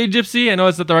just gonna say Gypsy. I know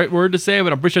it's not the right word to say,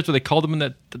 but I'm pretty sure that's what they called him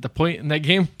at the point in that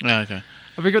game. Okay.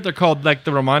 I forget what they're called, like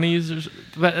the Romanis,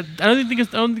 but I don't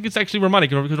think it's actually Romani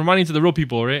because Romanis are the real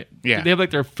people, right? Yeah. They have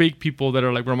like their fake people that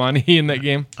are like Romani in that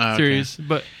game series,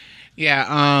 but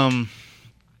Yeah.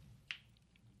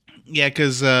 Yeah,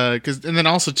 because and then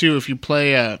also too, if you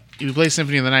play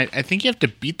Symphony of the Night, I think you have to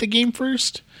beat the game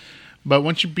first. But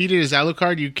once you beat it as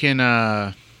Alucard, you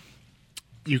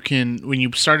can when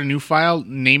you start a new file,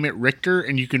 name it Richter,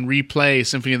 and you can replay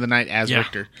Symphony of the Night as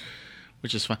Richter,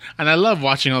 which is fun. And I love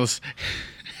watching all this.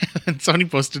 And Sony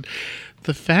posted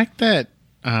the fact that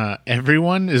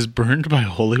everyone is burned by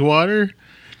holy water.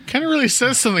 Kind of really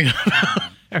says something about.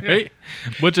 right,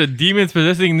 bunch of demons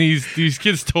possessing these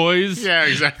kids' toys. Yeah,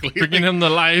 exactly. Bringing them to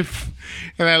life.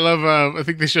 And I love. I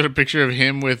think they showed a picture of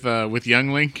him with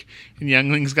Young Link, and Young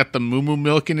Link's got the moo moo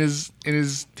milk in his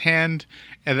hand,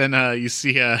 and then you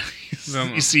see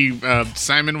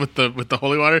Simon with the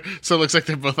holy water. So it looks like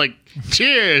they're both like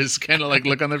cheers, kind of like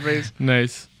look on their face.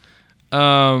 Nice.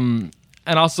 And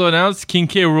also announced King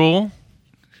K. Rool.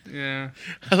 Yeah.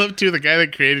 I love too the guy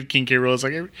that created King K. Rool is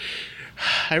like.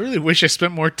 I really wish I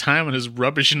spent more time on his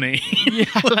rubbish name. Yeah,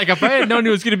 like if I had known he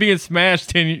was going to be in Smash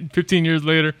 15 years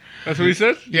later. That's what he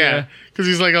said? Yeah, because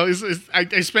he's like,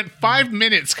 I spent 5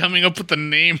 minutes coming up with the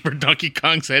name for Donkey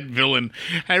Kong's head villain.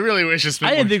 I really wish I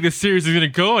spent I didn't more think the series was going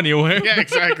to go anywhere. Yeah,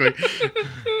 exactly.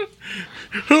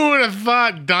 Who would have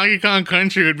thought Donkey Kong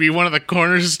Country would be one of the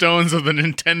cornerstones of the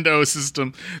Nintendo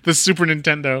system, the Super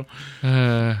Nintendo?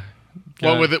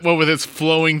 What with its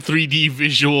flowing 3D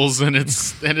visuals and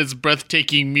its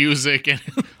breathtaking music and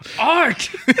Art!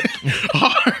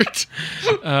 art.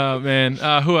 Oh man,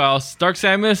 who else? Dark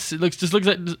Samus. It looks like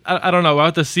I don't know. I'll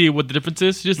have to see what the difference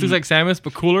is. It just looks like Samus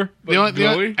but cooler.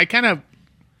 I kind of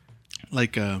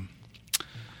like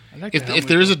if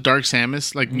there is a Dark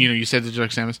Samus, like you said the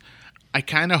Dark Samus, I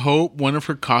kind of hope one of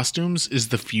her costumes is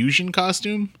the fusion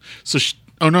costume. So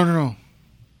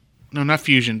no, not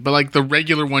fusion, but like the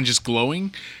regular one just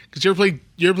glowing. Because you ever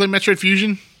play Metroid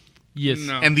Fusion? Yes.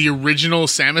 No. And the original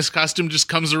Samus costume just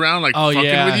comes around like fucking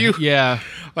with you. Yeah.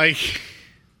 Like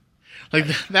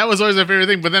that was always my favorite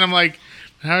thing. But then I'm like,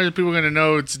 how are people going to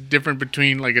know it's different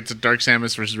between like it's a Dark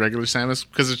Samus versus regular Samus?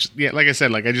 Because it's like I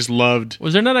said, like I just loved.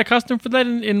 Was there not a costume for that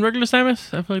in regular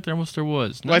Samus? I feel like there was.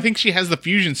 No? Well, I think she has the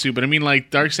fusion suit, but I mean like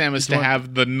Dark Samus to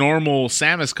have the normal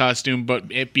Samus costume, but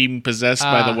it being possessed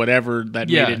by the whatever that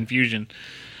made it in fusion.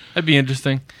 That'd be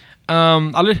interesting.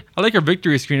 I like her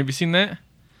victory screen. Have you seen that?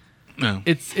 No.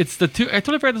 It's the two. I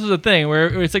totally forgot this was a thing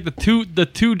where it's like the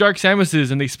two Dark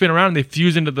Samuses and they spin around and they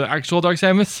fuse into the actual Dark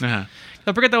Samus. Uh-huh.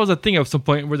 I forgot that was a thing at some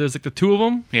point where there's like the two of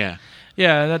them. Yeah.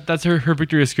 Yeah, that's her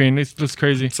victory screen. It looks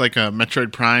crazy. It's like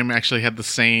Metroid Prime actually had the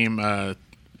same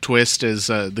twist as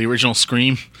the original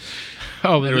Scream.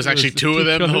 Oh, There was actually two of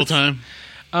them the whole time.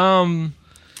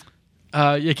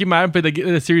 Yeah, keep in mind I haven't played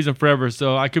the series in forever,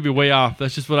 so I could be way off.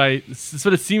 That's just what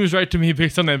it seems right to me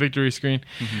based on that victory screen.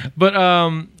 Mm-hmm. But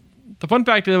the fun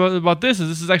fact about this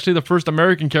is actually the first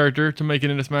American character to make it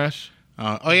into Smash.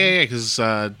 Because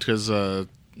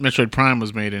Metroid Prime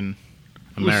was made in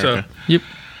America. Yep.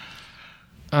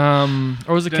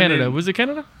 Or was it Then Canada? it- Was it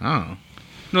Canada? Oh.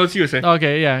 No, it's USA.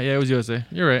 Okay, yeah, it was USA.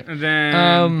 You're right. And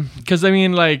then Because I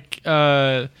mean, like,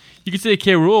 you could say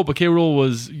K. Rool, but K. Rool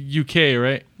was UK,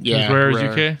 right? Yeah, Rare is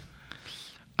Rare.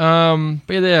 UK.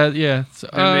 But yeah. So,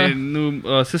 and then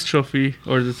new Sis Trophy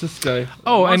or the Sis guy.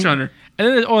 Monster Hunter.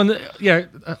 And then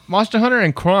Monster Hunter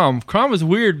and Chrom. Chrom is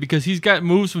weird because he's got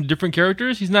moves from different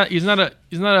characters. He's not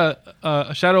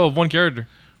a shadow of one character.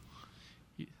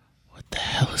 What the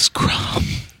hell is Crom?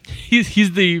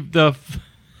 He's the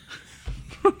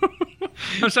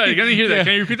I'm sorry, I didn't hear that. Yeah.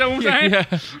 Can you repeat that one more time?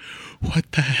 yeah.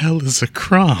 What the hell is a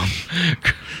Crom?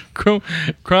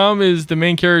 Chrom is the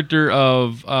main character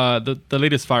of the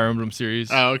latest Fire Emblem series,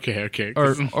 Oh, okay.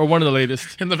 or one of the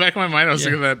latest. In the back of my mind, I was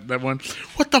thinking that one.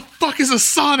 What the fuck is a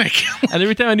Sonic? And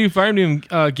every time a new Fire Emblem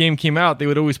game came out, they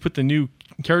would always put the new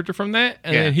character from that,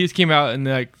 and Yeah. then he just came out and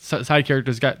like side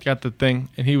characters got the thing,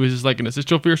 and he was just like an assist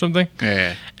trophy or something.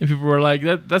 Yeah. And people were like,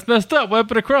 "That's messed up. What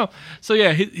happened to Crumb?" So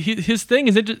yeah, his thing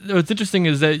is what's interesting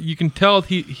is that you can tell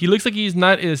he looks like he's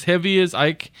not as heavy as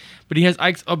Ike, but he has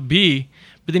Ike's up B,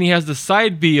 but then he has the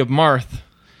side B of Marth.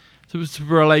 So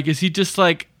we're like, is he just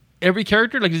like every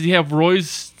character? Like, does he have Roy's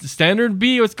standard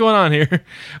B? What's going on here?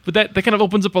 But that kind of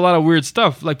opens up a lot of weird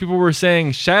stuff. Like, people were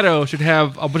saying Shadow should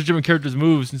have a bunch of different characters'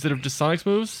 moves instead of just Sonic's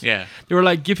moves. Yeah. They were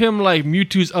like, give him like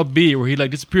Mewtwo's up B, where he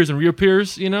like disappears and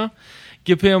reappears, you know?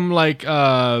 Give him like,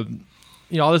 all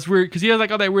this weird, because he has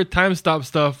like all that weird time stop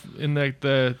stuff in like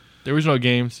the original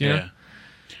games, you know?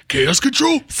 Chaos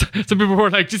control. Some people were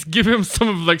like, just give him some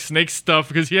of like Snake's stuff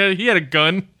because he had a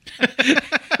gun.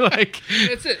 Like,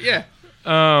 That's it. Yeah.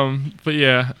 but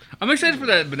yeah, I'm excited for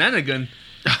that banana gun.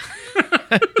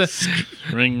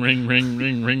 Ring, ring, ring,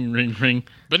 ring, ring, ring, ring.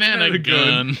 Banana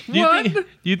gun. do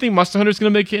you think Monster Hunter's gonna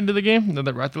make it into the game? Now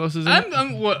that Rathalos is in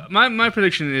it? My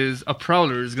prediction is a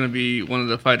Prowler is going to be one of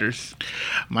the fighters.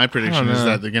 My prediction is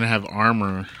that they're gonna have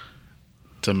armor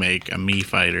to make a Mii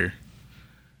fighter.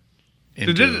 They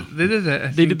did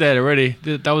that. They did that already.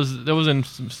 That was in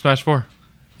Smash 4.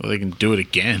 Well, they can do it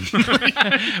again.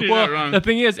 Well, the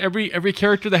thing is, every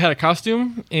character that had a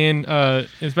costume in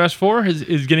Smash 4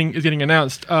 is getting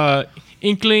announced.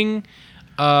 Inkling,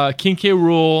 King K.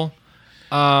 Rool.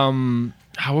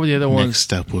 What were the other ones?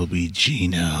 Next up will be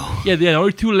Gino. Yeah, the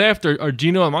only two left are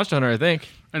Gino and Monster Hunter, I think.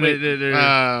 And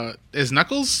they're Is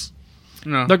Knuckles?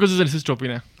 no. Knuckles is an assist trophy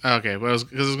now. Oh, okay, well, I was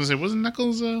gonna say, wasn't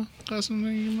Knuckles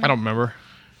costume? I don't remember.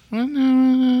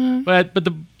 don't.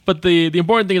 But the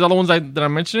important thing is all the ones that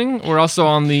I'm mentioning were also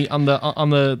on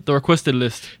the requested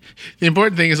list. The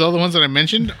important thing is all the ones that I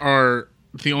mentioned are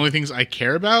the only things I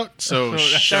care about. So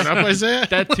shut up, Isaiah.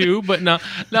 That too, but no.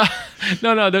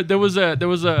 There was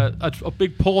a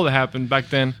big poll that happened back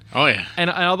then, Oh yeah. and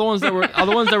all the ones that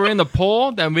were in the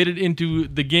poll that made it into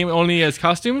the game only as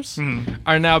costumes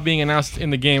are now being announced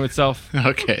in the game itself.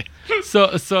 Okay. So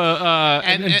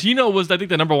and Gino was, I think,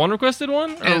 the number one requested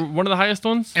one, or one of the highest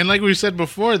ones. And like we said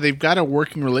before, they've got a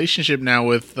working relationship now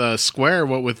with Square.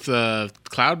 What with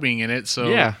Cloud being in it, so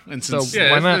Yeah. and since So-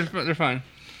 Why not? They're fine.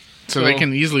 so they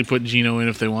can easily put Gino in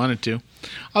if they wanted to.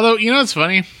 Although it's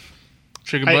funny.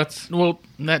 Chicken butts. Well,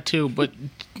 that too, but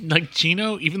like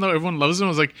Gino, even though everyone loves him, I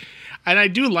was like, and I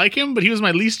do like him, but he was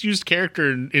my least used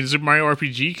character in Super Mario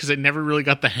RPG because I never really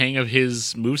got the hang of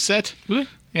his moveset. Really?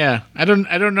 Yeah, I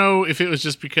don't know if it was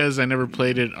just because I never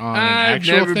played it on an I've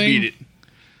actual never thing. beat it.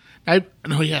 I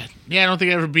don't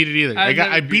think I ever beat it either.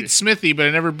 I beat Smithy, but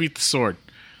I never beat the sword.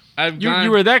 You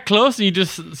were that close and you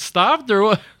just stopped, or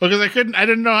what? Because I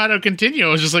didn't know how to continue. I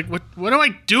was just like, what do I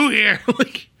do here?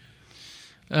 Like,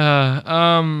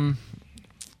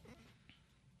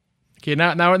 Okay,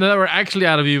 now that we're actually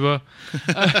out of Evo.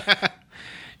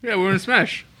 Yeah, we're in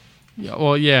Smash. Yeah,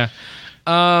 well, yeah.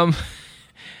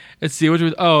 Let's see.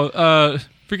 Freaking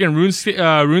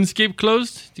RuneScape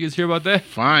closed. Did you guys hear about that?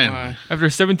 fine. After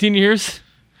 17 years.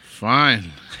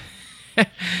 Fine. I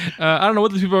don't know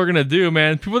what these people are gonna do,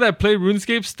 man. People that play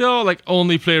RuneScape still, like,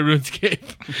 only play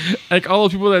RuneScape. Like, all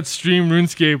the people that stream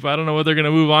RuneScape, I don't know what they're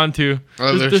gonna move on to.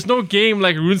 Oh, There's no game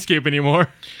like RuneScape anymore.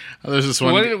 There's this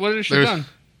one. What did it shut down?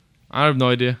 I have no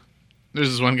idea. There's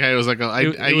this one guy who was like,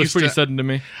 It was pretty sudden to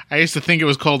me. I used to think it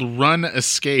was called Run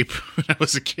Escape when I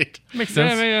was a kid. Makes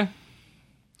sense. Yeah.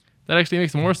 That actually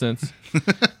makes more sense. Did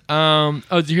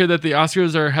you hear that the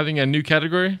Oscars are having a new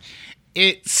category?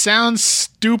 It sounds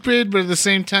stupid, but at the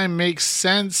same time makes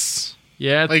sense.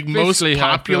 Yeah, it's Like most basically how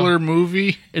I feel. popular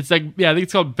movie. It's like, yeah, I think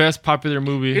it's called Best Popular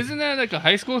Movie. Isn't that like a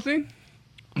high school thing?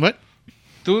 What?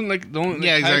 Doing like the only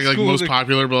Yeah, exactly. high Like school, most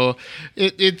popular, but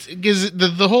it's because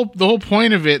the whole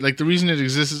point of it, like the reason it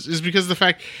exists, is because of the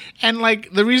fact, and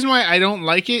like the reason why I don't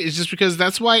like it is just because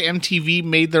that's why MTV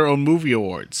made their own movie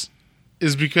awards,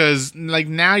 is because like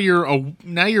now you're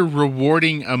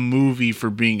rewarding a movie for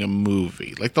being a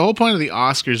movie. Like the whole point of the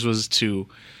Oscars was to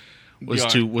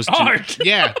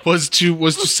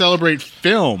celebrate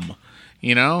film.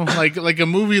 You know, like a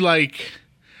movie like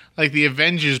the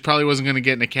Avengers probably wasn't going to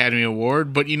get an Academy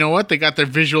Award, but you know what? They got their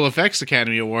visual effects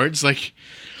Academy Awards, like,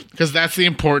 because that's the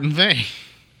important thing.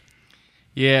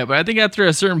 Yeah, but I think after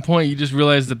a certain point, you just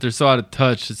realize that they're so out of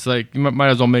touch. It's like, you might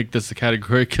as well make this a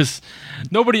category because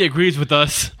nobody agrees with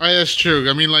us. Oh, that's true.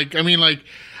 I mean,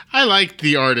 I liked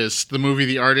The Artist, the movie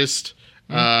The Artist,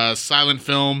 silent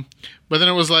film, but then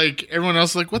it was like everyone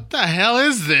else was like, what the hell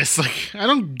is this? Like, I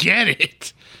don't get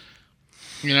it.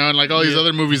 You know, and like all these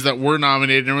other movies that were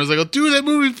nominated, and everyone's like, "Oh, dude, that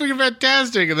movie's freaking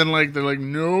fantastic!" And then like they're like,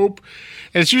 "Nope."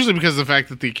 And it's usually because of the fact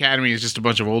that the Academy is just a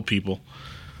bunch of old people.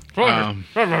 That's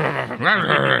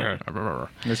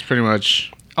pretty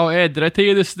much. Oh, Ed, did I tell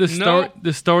you this No.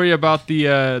 story about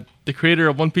the creator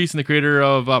of One Piece and the creator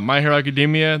of My Hero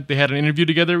Academia? They had an interview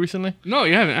together recently. No,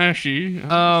 you haven't actually.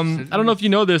 I don't know if you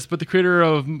know this, but the creator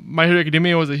of My Hero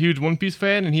Academia was a huge One Piece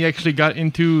fan, and he actually got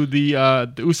into the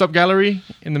Usopp gallery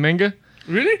in the manga.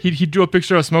 Really? He drew a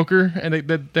picture of Smoker, and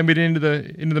they made it into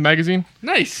the magazine.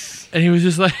 Nice. And he was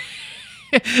just like,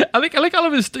 I like all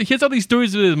of his. He has all these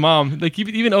stories with his mom. Like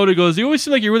even Oda goes, you always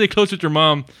seem like you're really close with your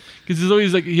mom, because there's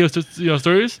always like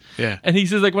stories. Yeah. And he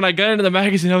says like when I got into the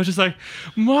magazine, I was just like,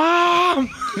 Mom,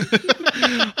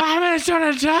 I'm in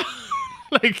Shonata.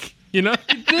 Like, you know.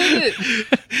 Did it?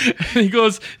 And he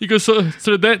goes. So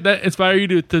that inspire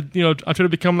you to try to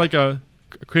become like a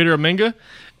creator of manga.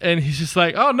 And he's just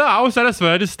like, oh no, I was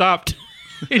satisfied. I just stopped.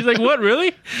 He's like, what,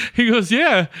 really? He goes,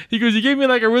 yeah. He goes, you gave me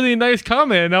like a really nice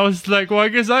comment. And I was like, well, I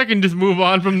guess I can just move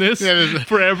on from this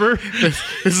forever. This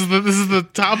is the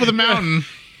top of the mountain.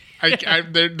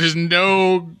 There's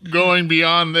no going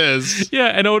beyond this. Yeah,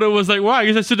 and Oda was like, wow, I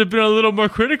guess I should have been a little more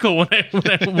critical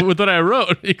with what I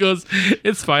wrote. He goes,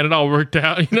 it's fine, it all worked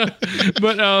out,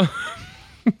 But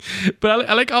but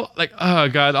I like oh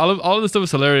god, all of this stuff is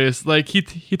hilarious. Like he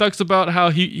talks about how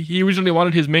he originally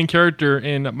wanted his main character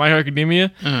in My Hero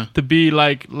Academia to be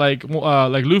like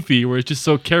Luffy, where it's just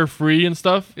so carefree and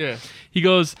stuff. Yeah. He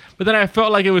goes, but then I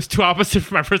felt like it was too opposite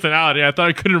for my personality. I thought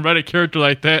I couldn't write a character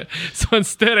like that, so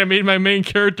instead I made my main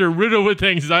character riddled with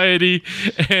anxiety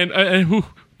and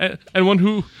one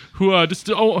who just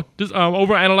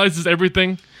overanalyzes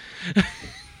everything.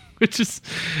 Which is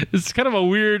kind of a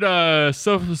weird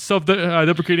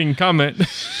self-deprecating comment.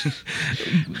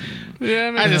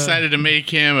 Yeah, I decided to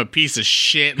make him a piece of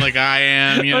shit like I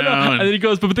am, you know. And then he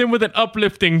goes, but then with an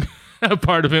uplifting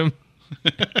part of him.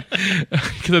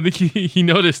 Because I think he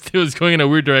noticed it was going in a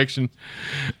weird direction.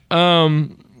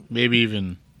 Maybe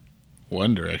even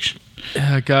one direction.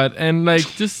 God, and like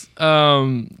just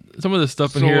some of the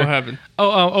stuff in So here. what happened?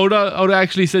 Oda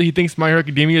actually said he thinks My Hero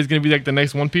Academia is going to be like the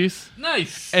next One Piece.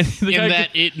 Nice. And the guy In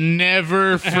that it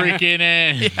never freaking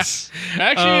ends.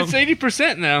 Actually, it's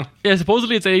 80% now. Yeah,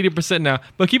 supposedly it's at 80% now.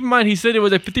 But keep in mind, he said it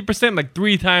was at 50% like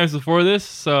 3 times before this.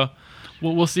 So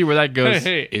we'll see where that goes.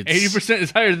 Hey, It's 80%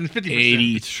 is higher than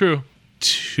 50%. It's true.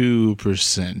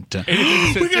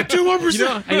 82%. We got 2 more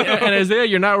percent. And Isaiah,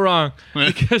 you're not wrong.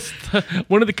 Because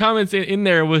one of the comments in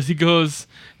there was he goes,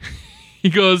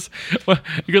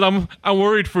 I'm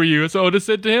worried for you. So Oda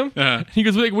said to him. He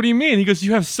goes, like, what do you mean? He goes,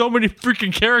 you have so many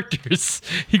freaking characters.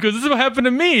 He goes, this is what happened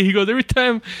to me. He goes, every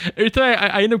time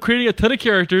I end up creating a ton of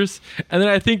characters, and then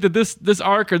I think that this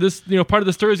arc or this part of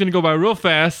the story is gonna go by real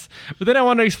fast, but then I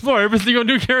want to explore every single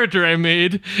new character I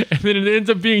made, and then it ends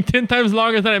up being 10 times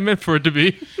longer than I meant for it to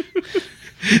be.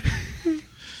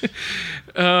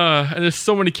 And there's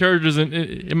so many characters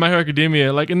in My Hero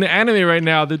Academia. Like in the anime right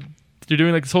now, they're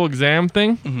doing like this whole exam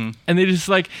thing, and they just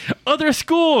like other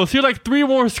schools. Here are like 3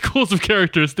 more schools of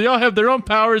characters. They all have their own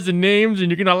powers and names,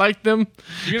 and you're gonna like them.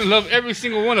 You're going to love every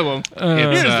single one of them.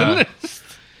 It's, Here's the list.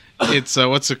 It's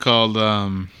what's it called?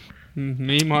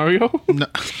 Me, Mario? No.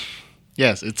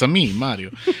 Yes, it's a me,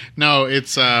 Mario. No,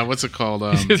 it's what's it called?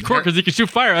 His core because he can shoot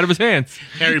fire out of his hands.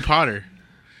 Harry Potter.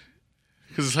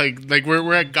 Because it's like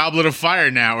we're at Goblet of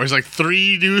Fire now, where it's like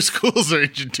 3 new schools are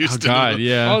introduced. Oh God,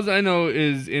 yeah. All I know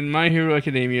is in My Hero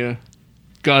Academia,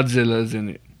 Godzilla's in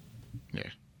it. Yeah.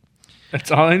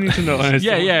 That's all I need to know.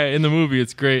 Yeah. In the movie,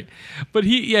 it's great. But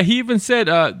he even said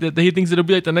that he thinks it'll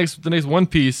be like the next One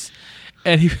Piece,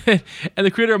 and and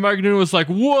the creator of My Hero Academia was like,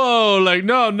 "Whoa, like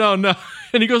no,"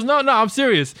 and he goes, "No, I'm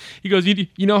serious." He goes, "You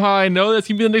know how I know that's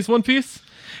gonna be the next One Piece?"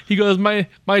 He goes, "My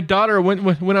daughter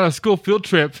went on a school field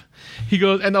trip." He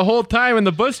goes, and the whole time in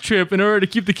the bus trip, in order to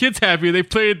keep the kids happy, they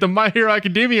played the My Hero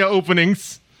Academia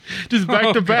openings, just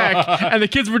back to back, and the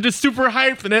kids were just super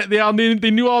hyped, and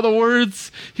they knew all the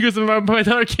words. He goes, and my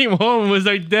daughter came home and was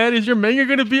like, "Dad, is your manga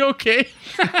gonna be okay?"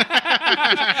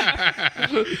 I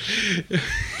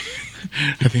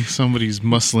think somebody's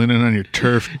muscling in on your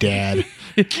turf, Dad.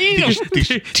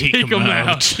 Take him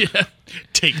out. Yeah.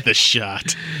 Take the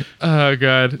shot. Oh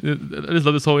God, I just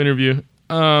love this whole interview.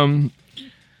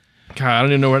 God, I don't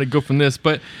even know where to go from this,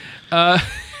 but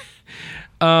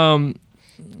going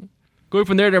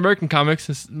from there to American comics,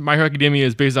 since My Hero Academia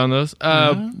is based on those.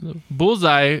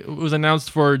 Bullseye was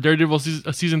announced for Daredevil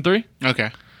season 3.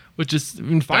 Okay. Which is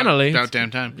finally about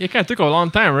damn time. It kind of took a long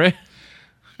time, right?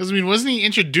 Because wasn't he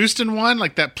introduced in one,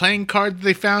 like that playing card that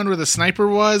they found where the sniper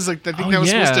was? Like I think that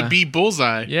was supposed to be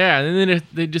Bullseye. Yeah, and then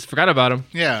they just forgot about him.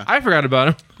 Yeah, I forgot about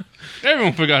him.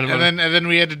 Everyone forgot about him. And then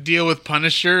we had to deal with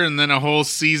Punisher, and then a whole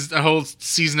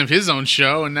season of his own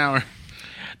show, and now we're...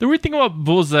 The weird thing about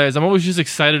Bullseye is I'm always just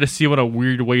excited to see what a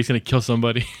weird way he's gonna kill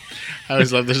somebody. I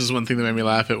always love this. Is one thing that made me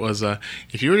laugh. It was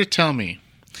if you were to tell me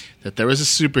that there was a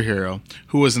superhero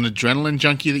who was an adrenaline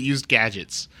junkie that used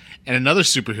gadgets, and another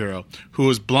superhero who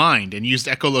was blind and used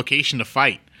echolocation to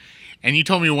fight, and you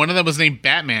told me one of them was named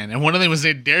Batman and one of them was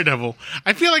named Daredevil,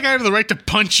 I feel like I have the right to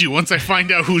punch you once I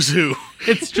find out who's who.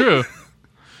 It's true.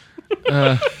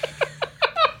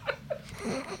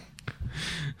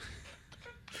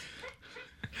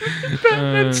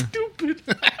 That's stupid.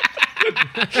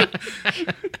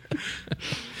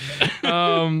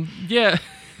 Yeah.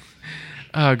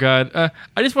 Oh God. I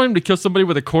just want him to kill somebody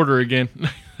with a quarter again.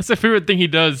 That's my favorite thing he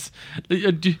does. Do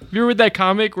you ever read that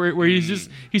comic where he's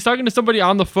talking to somebody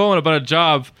on the phone about a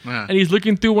job, and he's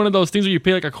looking through one of those things where you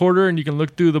pay like a quarter and you can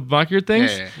look through the binocular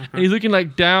things, and he's looking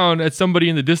like down at somebody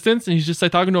in the distance, and he's just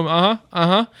like talking to him,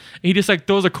 and he just like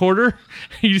throws a quarter,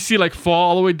 and you see like fall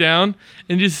all the way down,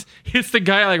 and just hits the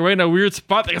guy like right in a weird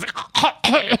spot, like,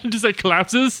 and just like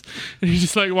collapses, and he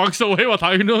just like walks away while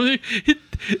talking to him.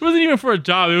 It wasn't even for a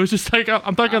job. It was just like,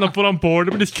 I'm talking on the phone, I'm bored.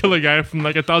 Let me just kill a guy from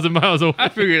like 1,000 miles away. I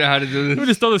figured out how to do Let me this.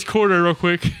 just throw this quarter real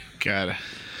quick. God.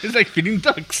 It's like feeding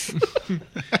ducks.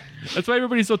 That's why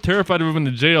everybody's so terrified of him in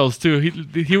the jails too.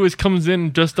 He always comes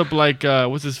in dressed up like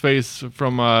what's his face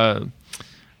from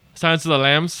Silence of the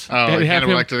Lambs. Oh, They like have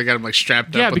Hannibal him- Lecter, they got him like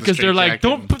strapped yeah, up. with a because they're like,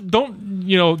 straitjacket.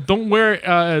 don't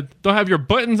wear, don't have your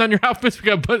buttons on your outfits. We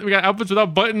got outfits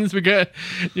without buttons. We got,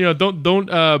 don't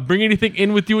bring anything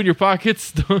in with you in your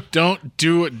pockets. Don't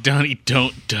do what Donnie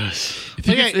don't does. If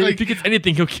he gets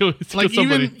anything, he'll kill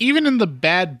somebody. even in the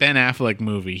bad Ben Affleck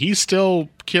movie, he still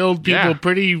killed people Yeah.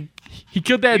 pretty. He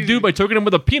killed that dude by choking him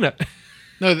with a peanut.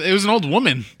 No, it was an old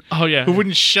woman Oh yeah. who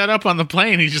wouldn't shut up on the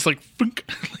plane. He's just like, "Funk."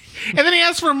 And then he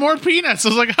asked for more peanuts. I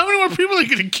was like, how many more people are you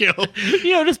gonna kill?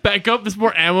 Just back up. There's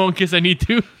more ammo in case I need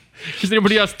to. Because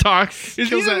anybody else talks. Is he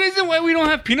Kills the that- reason why we don't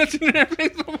have peanuts in our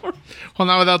face no more? Well,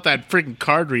 not without that freaking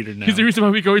card reader now. He's the reason why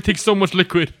we can only take so much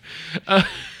liquid.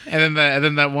 And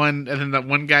then that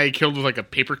one guy he killed with like a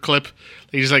paper clip.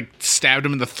 He just like stabbed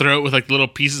him in the throat with like little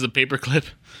pieces of paper clip.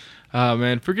 Oh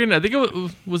man, freaking! I think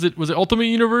it was Ultimate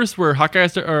Universe where Hawkeye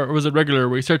or was it regular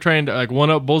where he started trying to like one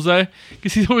up Bullseye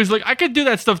because he's always like, I could do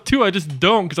that stuff too, I just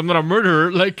don't because I'm not a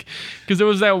murderer. Like, because there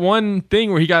was that one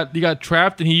thing where he got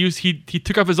trapped and he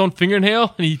took off his own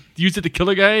fingernail and he used it to kill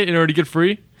a guy in order to get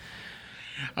free.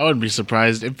 I wouldn't be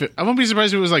surprised if it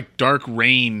was like Dark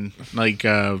Reign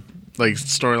like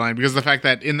storyline because the fact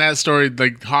that in that story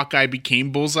like Hawkeye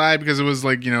became Bullseye because it was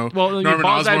like Well, Norman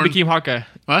Bullseye Osborn became Hawkeye.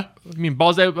 what? I mean,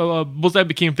 Bullseye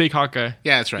became fake Hawkeye.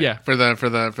 Yeah, that's right. Yeah. For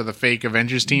the fake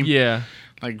Avengers team. Yeah.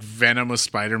 Like Venom was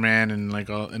Spider-Man and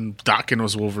and Daken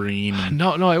was Wolverine. And,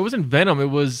 No, it wasn't Venom. It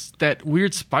was that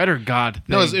weird spider god thing.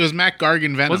 no, it was Matt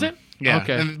Gargan Venom. Was it? Yeah.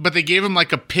 Okay. But they gave him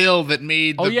like a pill that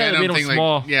made the Oh, yeah, it Venom made him thing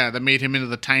small. like that made him into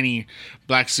the tiny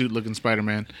black suit looking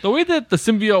Spider-Man. The way that the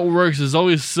symbiote works is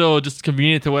always so just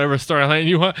convenient to whatever storyline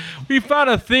you want. We found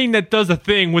a thing that does a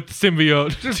thing with the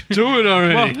symbiote. Just do it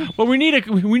already. Well, we need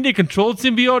a controlled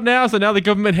symbiote now. So now the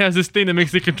government has this thing that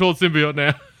makes it controlled symbiote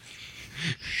now.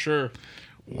 Sure.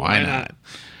 Why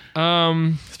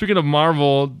not? Speaking of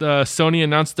Marvel, Sony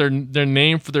announced their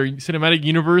name for their cinematic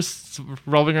universe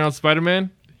revolving around Spider-Man.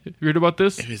 You heard about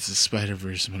this? If it's the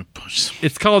Spider-Verse, I'm gonna punch someone.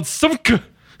 It's called SUMC.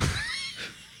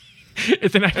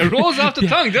 It's an acronym. It rolls off the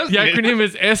tongue, doesn't The it? acronym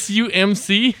is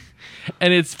SUMC,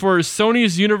 and it's for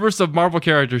Sony's universe of Marvel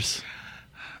characters.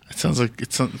 It sounds like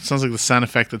the sound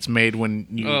effect that's made when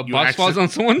you box falls on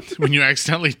someone? when you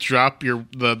accidentally drop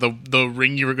the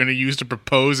ring you were going to use to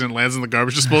propose and it lands in the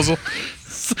garbage disposal.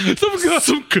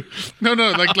 No,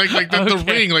 like the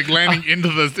Okay. ring like landing into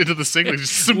the sink. Like,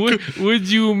 just Would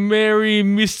you marry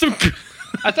me, SUMC?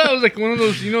 I thought it was like one of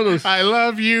those, those, I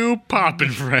love you,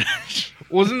 Poppin' Fresh.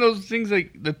 wasn't those things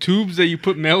like the tubes that you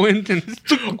put mail in? And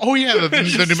Oh yeah, the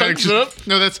Just pneumatic. sucks it up?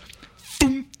 No, that's.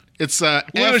 It's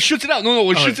it shoots it out.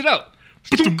 No, it shoots it out.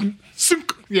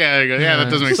 Yeah, there you go. Yeah, that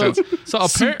does make sense.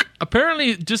 So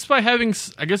apparently, just by having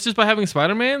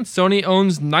Spider-Man, Sony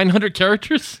owns 900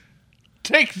 characters.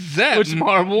 Take that,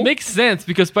 Marvel. Makes sense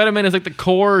because Spider-Man is like the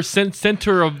core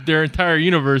center of their entire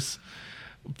universe.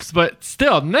 But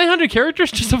still, 900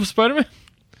 characters just of Spider-Man?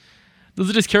 Those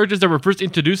are just characters that were first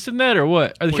introduced in that, or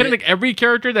what? Are they kind of like every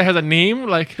character that has a name?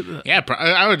 Like, Yeah,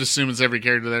 I would assume it's every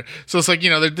character there. So it's like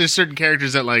there's certain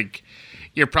characters that like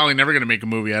you're probably never going to make a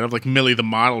movie out of. Like Millie the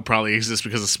model probably exists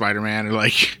because of Spider-Man, or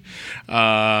like.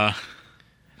 have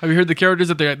you heard the characters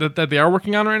that they are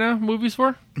working on right now? Movies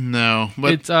for? No,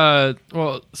 but It's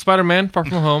Spider-Man, Far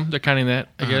From Home. They're counting that,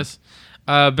 I guess.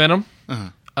 Venom,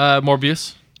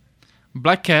 Morbius,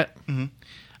 Black Cat,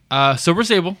 Silver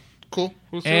Sable, Cool.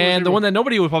 And the one that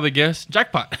nobody would probably guess,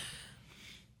 Jackpot.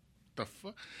 The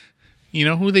fuck? You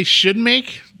know who they should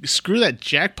make? Screw that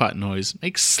jackpot noise.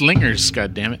 Make Slingers,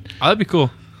 goddammit. Oh, that'd be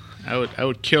cool. I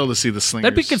would kill to see the Slingers.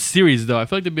 That'd be a good series, though. I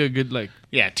feel like that'd be a good, like...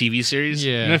 Yeah, TV series.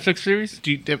 Yeah. Netflix series?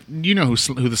 Do you know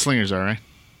who the Slingers are, right?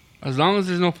 As long as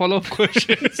there's no follow-up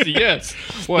questions, yes.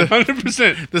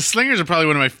 100%. The Slingers are probably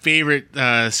one of my favorite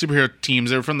superhero teams.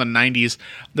 They were from the 90s.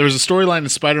 There was a storyline in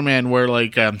Spider-Man where,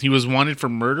 like, he was wanted for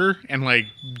murder, and, like,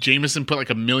 Jameson put, like,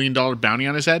 $1 million bounty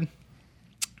on his head.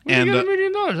 Where'd you get $1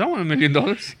 million? I want $1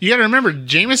 million. You got to remember,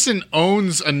 Jameson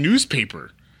owns a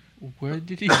newspaper. Where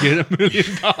did he get $1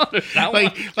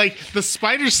 million? Like the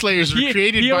Spider Slayers were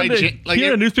created by he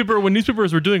had a newspaper when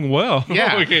newspapers were doing well.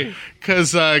 Yeah, okay.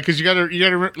 Because you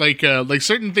gotta like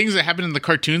certain things that happened in the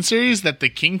cartoon series that the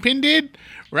Kingpin did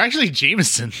were actually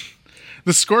Jameson.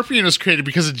 The Scorpion was created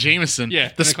because of Jameson.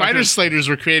 Yeah, the Spider Slayers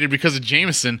were created because of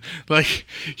Jameson. Like,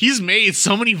 he's made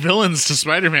so many villains to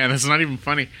Spider-Man. It's not even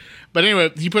funny. But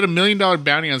anyway, he put $1 million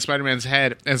bounty on Spider-Man's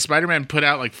head, and Spider-Man put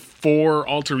out like 4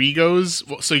 alter egos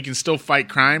so he can still fight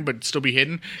crime but still be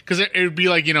hidden. Because it would be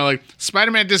like, like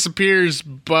Spider-Man disappears,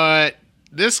 but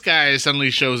this guy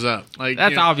suddenly shows up. Like,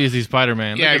 that's obviously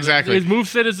Spider-Man. Yeah, exactly. His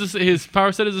moveset is his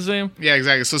power set is the same. Yeah,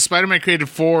 exactly. So Spider-Man created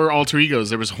 4 alter egos.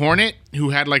 There was Hornet, who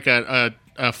had like a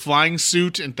flying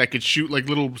suit and that could shoot like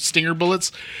little stinger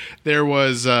bullets. There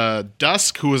was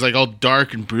Dusk, who was like all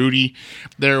dark and broody.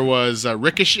 There was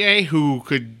Ricochet, who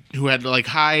had like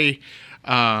high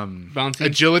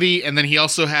agility, and then he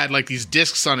also had like these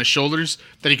discs on his shoulders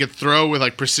that he could throw with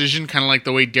like precision, kind of like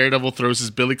the way Daredevil throws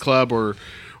his billy club or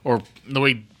the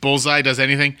way Bullseye does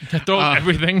anything. Throws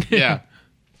everything. Yeah.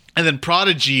 And then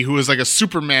Prodigy, who was like a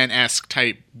Superman-esque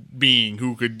type being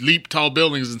who could leap tall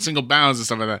buildings in single bounds and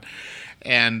stuff like that.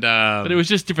 And but it was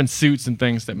just different suits and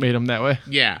things that made him that way.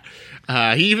 Yeah.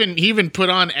 He even put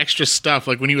on extra stuff.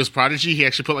 Like when he was Prodigy, he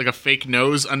actually put like a fake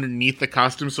nose underneath the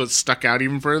costume so it stuck out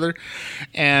even further.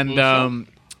 And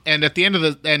at the end of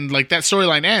like that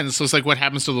storyline ends, so it's like what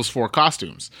happens to those 4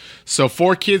 costumes. So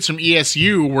 4 kids from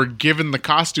ESU were given the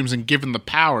costumes and given the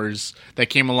powers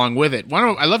that came along with it.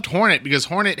 I loved Hornet because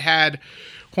Hornet had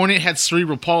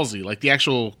cerebral palsy, like the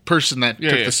actual person that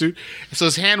took the suit. So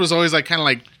his hand was always like kind of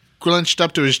like clenched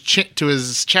up to his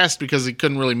chest because he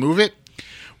couldn't really move it.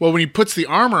 Well, when he puts the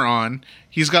armor on,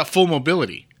 he's got full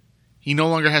mobility. He no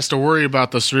longer has to worry about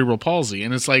the cerebral palsy,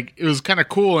 and it's like it was kind of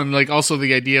cool, and like also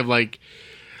the idea of like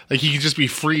he could just be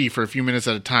free for a few minutes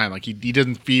at a time. Like he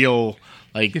didn't feel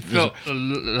like he felt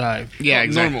alive. Yeah,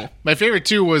 exactly. Normal. My favorite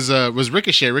too was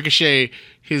Ricochet. Ricochet,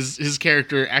 his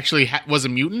character actually was a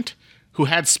mutant who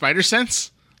had spider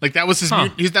sense. Like that was his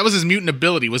that was his mutant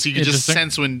ability. Was he could just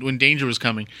sense when danger was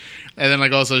coming, and then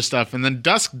like all this other stuff. And then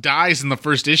Dusk dies in the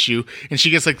first issue, and she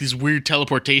gets like these weird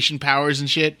teleportation powers and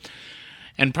shit.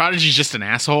 And Prodigy's just an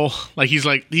asshole. Like he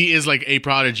is like a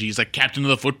Prodigy. He's like captain of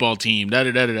the football team, da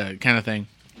da da da kind of thing.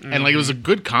 Mm-hmm. And like it was a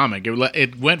good comic.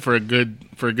 It went for a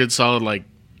good solid like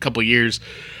couple years.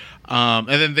 And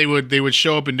then they would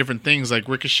show up in different things. Like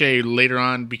Ricochet later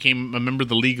on became a member of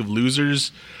the League of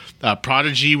Losers.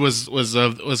 Prodigy was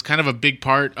kind of a big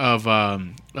part of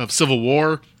Civil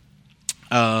War.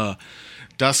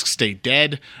 Dusk stayed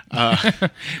dead,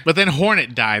 but then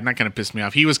Hornet died, and that kind of pissed me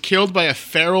off. He was killed by a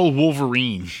feral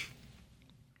Wolverine,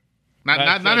 not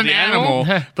an animal,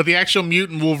 but the actual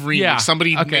mutant Wolverine. Yeah, like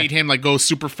somebody made him like go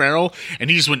super feral, and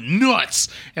he just went nuts,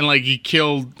 and like he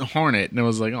killed Hornet, and it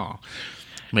was like, oh.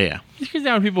 But yeah, because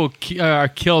now people are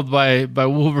killed by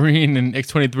Wolverine and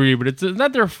X-23, but it's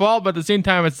not their fault. But at the same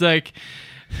time, it's like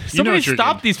somebody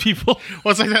stop these people.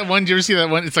 Well, it's like that one. Do you ever see that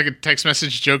one? It's like a text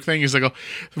message joke thing. He's like, "Oh,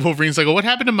 Wolverine's like, oh, what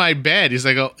happened to my bed?" He's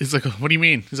like, "Oh, what do you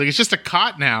mean?" He's like, "It's just a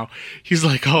cot now." He's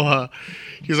like, "Oh,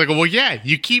 well, yeah,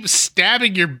 you keep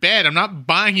stabbing your bed. I'm not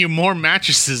buying you more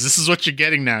mattresses. This is what you're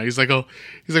getting now." He's like, "Well,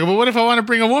 what if I want to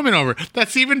bring a woman over?"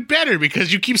 "That's even better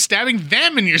because you keep stabbing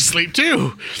them in your sleep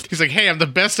too." He's like, "Hey, I'm the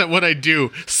best at what I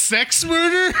do. Sex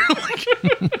murder."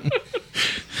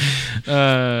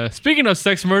 Speaking of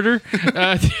sex murder,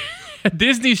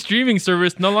 Disney streaming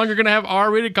service no longer going to have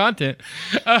R-rated content.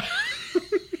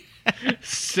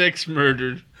 Sex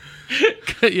murdered.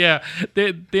 Yeah,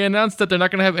 they announced that they're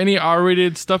not going to have any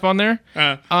R-rated stuff on there,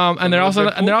 and they're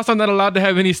also not allowed to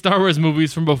have any Star Wars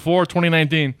movies from before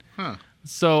 2019. Huh.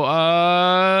 So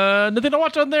nothing to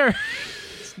watch on there.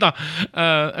 No,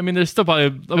 I mean, there's still probably a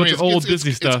bunch of old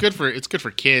Disney stuff. It's good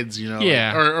for kids, you know.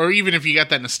 Yeah. Or even if you got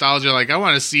that nostalgia, like I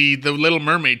want to see The Little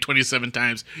Mermaid 27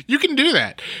 times, you can do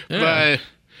that. Yeah.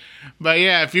 But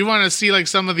yeah, if you want to see like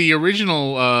some of the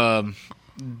original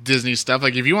Disney stuff.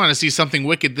 Like if you want to see something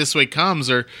wicked, This Way Comes,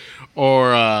 or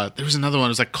there was another one. It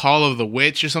was like Call of the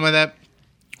Witch or something like that,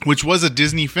 which was a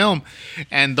Disney film,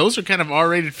 and those are kind of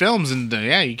R-rated films, and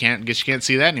you can't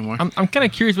see that anymore. I'm kind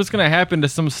of curious what's gonna happen to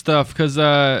some stuff because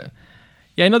I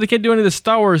know they can't do any of the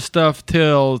Star Wars stuff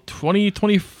till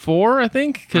 2024, I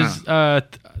think, because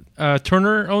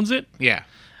Turner owns it. Yeah.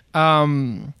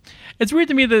 It's weird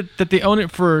to me that they own it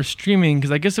for streaming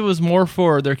because I guess it was more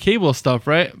for their cable stuff,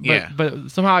 right? But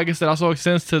somehow I guess that also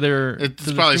extends to their.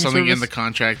 It's probably something in the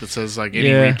contract that says like any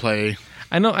replay.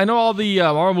 I know all the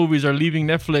Marvel movies are leaving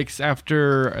Netflix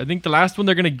after. I think the last one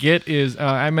they're gonna get is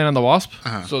Ant-Man and the Wasp.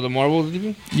 Uh-huh. So the Marvel is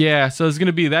leaving? Yeah, so it's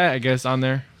gonna be that I guess on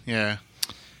there. Yeah.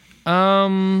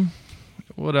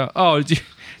 What else? Oh, did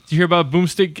you hear about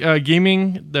Boomstick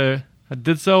Gaming, the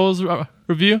Dead Cells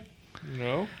review?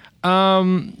 No.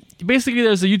 Basically,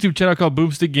 there's a YouTube channel called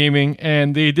Boomstick Gaming,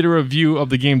 and they did a review of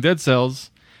the game Dead Cells.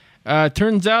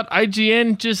 Turns out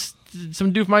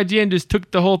some dude from IGN just took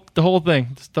the whole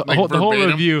thing, the whole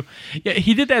review. Yeah,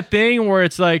 he did that thing where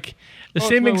it's like the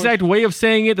same exact way of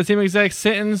saying it, the same exact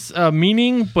sentence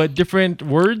meaning, but different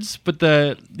words. But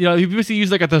he basically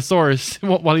used like a thesaurus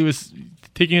while he was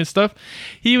taking his stuff.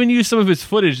 He even used some of his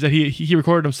footage that he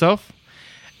recorded himself,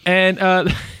 and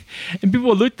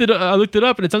people looked it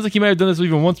up, and it sounds like he might have done this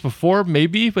even once before,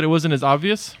 maybe, but it wasn't as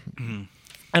obvious. Mm-hmm.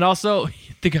 And also,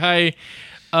 the guy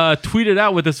tweeted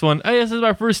out with this one, "Hey, this is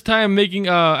my first time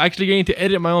actually getting to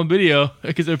edit my own video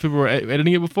because people were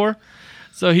editing it before."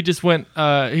 So he just went.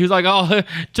 He was like, "Oh,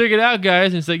 check it out,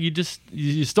 guys!" And it's like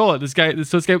you stole it.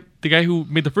 The guy who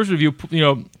made the first review,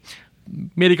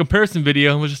 made a comparison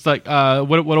video and was just like,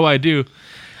 "What do I do?"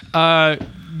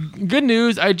 Good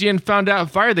news, IGN found out and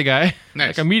fired the guy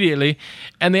like immediately,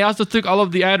 and they also took all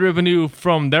of the ad revenue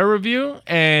from their review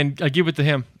and gave it to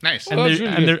him. Nice, and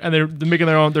they're making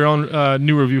their own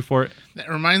new review for it. That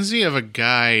reminds me of a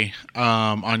guy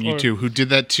on YouTube who did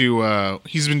that to.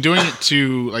 He's been doing it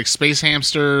to like Space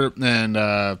Hamster and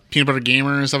Peanut Butter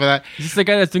Gamer and stuff like that. Is this the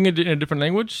guy that's doing it in a different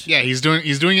language? Yeah, he's doing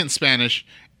it in Spanish,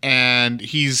 and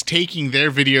he's taking their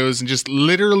videos and just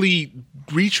literally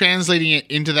retranslating it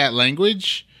into that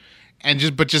language. And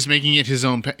just making it his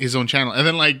own channel, and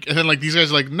then these guys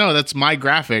are like, no, that's my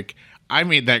graphic. I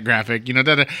made that graphic, and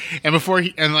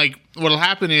what'll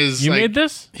happen is you made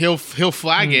this. He'll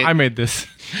flag it. I made this.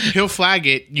 He'll flag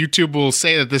it. YouTube will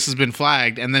say that this has been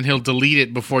flagged, and then he'll delete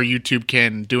it before YouTube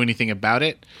can do anything about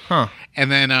it. Huh.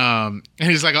 And then and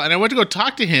he's like, and I went to go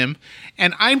talk to him,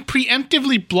 and I'm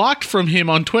preemptively blocked from him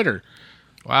on Twitter.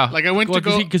 Wow. Like I went to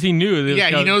go because he knew.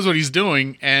 Yeah, he knows what he's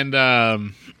doing, and.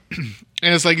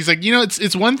 And it's like he's like,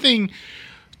 it's one thing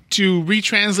to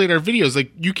retranslate our videos.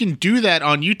 Like you can do that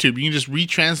on YouTube. You can just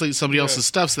retranslate somebody else's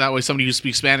stuff, so that way somebody who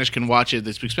speaks Spanish can watch it.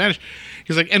 They speak Spanish.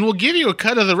 He's like, and we'll give you a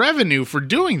cut of the revenue for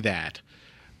doing that.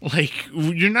 Like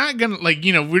you're not gonna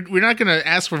we're not gonna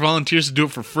ask for volunteers to do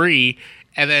it for free,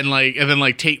 and then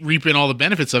reap in all the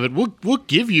benefits of it. We'll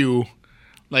give you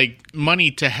like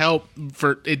money to help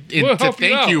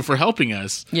thank you for helping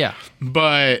us. Yeah,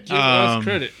 but give us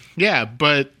credit. Yeah,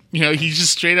 but. He's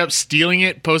just straight up stealing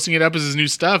it, posting it up as his new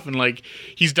stuff, and like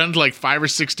he's done to like 5 or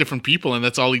 6 different people, and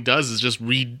that's all he does is just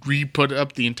re-put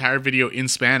up the entire video in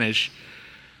Spanish.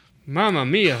 Mamma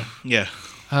mia! Yeah.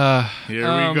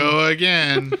 Here we go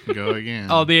again.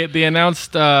 Oh, they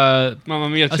announced Mamma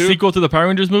Mia 2? A sequel to the Power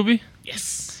Rangers movie.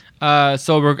 Yes.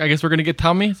 So I guess we're gonna get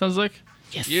Tommy. Sounds like.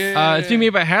 Yes. Yeah. It's being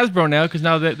made by Hasbro now because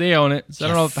now that they own it. So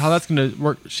I don't know how that's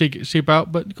gonna shape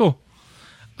out, but cool.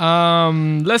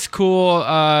 Less cool.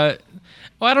 Well,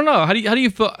 I don't know. How do you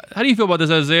feel? How do you feel about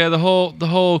this, Isaiah? The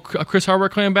whole Chris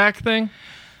Hardwick coming back thing.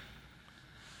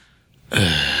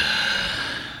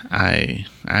 I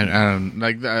don't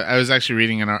like. I was actually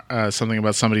reading something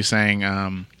about somebody saying,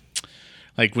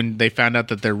 like when they found out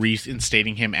that they're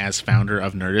reinstating him as founder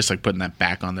of Nerdist, like putting that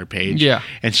back on their page. Yeah.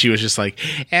 And she was just like,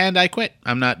 "And I quit.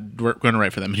 I'm not going to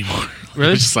write for them anymore."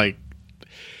 Really? It's just like,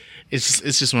 it's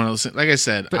just one of those things. Like I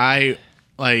said,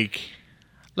 Like,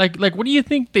 what do you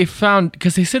think they found?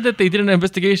 Because they said that they did an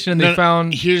investigation and they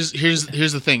found. Here's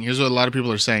the thing. Here's what a lot of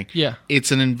people are saying. Yeah,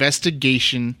 it's an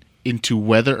investigation into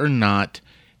whether or not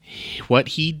what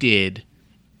he did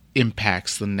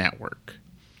impacts the network.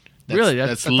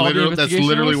 That's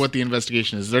literally what the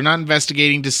investigation is. They're not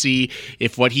investigating to see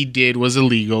if what he did was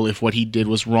illegal, if what he did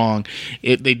was wrong.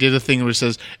 They did a thing where it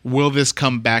says, "Will this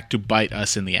come back to bite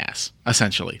us in the ass?"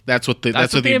 Essentially, that's what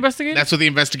the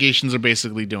investigations are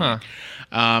basically doing.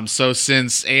 Huh. So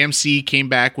since AMC came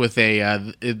back with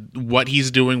what he's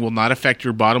doing will not affect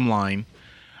your bottom line,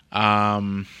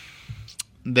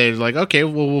 they're like, okay,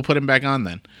 well we'll put him back on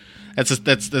then. That's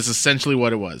essentially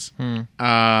what it was.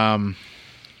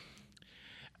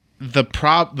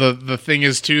 the thing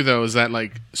is too though is that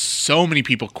like so many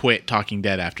people quit Talking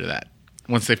Dead after that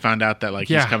once they found out that like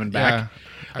he's coming back.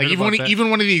 Like even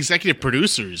one of the executive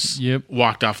producers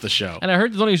walked off the show. And I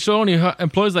heard there's only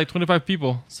employs like 25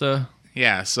 people. So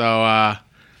yeah, so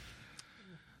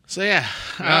yeah,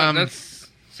 that's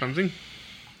something.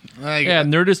 Like,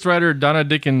 Nerdist writer Donna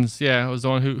Dickens, was the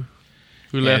one who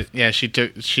left. Yeah, she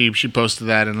posted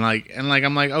that and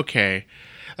I'm like, okay.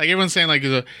 Like everyone's saying like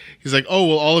he's like, oh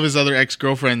well, all of his other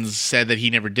ex-girlfriends said that he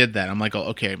never did that. I'm like, oh,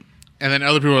 okay. And then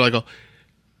other people are like, oh,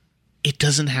 it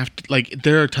doesn't have to, like,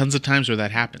 there are tons of times where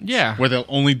that happens. Yeah. Where they'll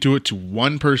only do it to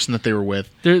one person that they were with.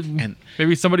 And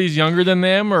maybe somebody's younger than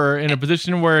them or in a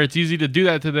position where it's easy to do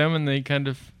that to them and they kind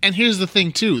of... And here's the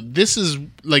thing, too. This is,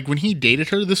 like, when he dated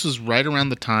her, this was right around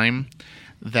the time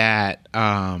that,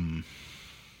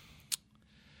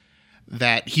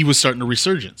 that he was starting a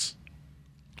resurgence.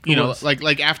 You know,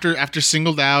 like after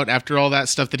Singled Out, after all that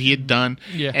stuff that he had done.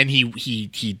 Yeah. And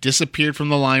he disappeared from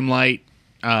the limelight,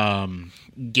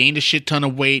 gained a shit ton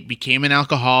of weight, became an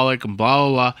alcoholic, and blah blah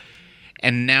blah.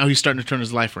 And now he's starting to turn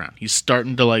his life around. He's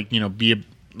starting to be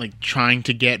trying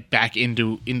to get back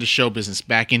into show business,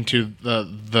 back into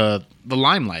the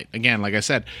limelight again, like I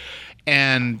said.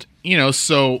 And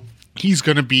so he's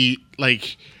gonna be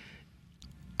like,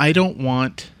 I don't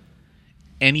want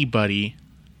anybody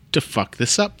to fuck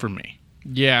this up for me.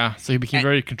 Yeah, so he became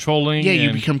very controlling. Yeah,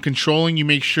 you become controlling. You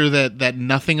make sure that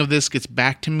nothing of this gets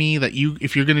back to me. That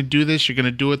if you're going to do this, you're going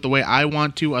to do it the way I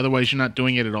want to. Otherwise, you're not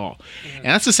doing it at all. Yeah. And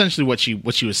that's essentially what she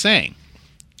was saying.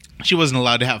 She wasn't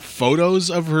allowed to have photos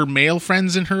of her male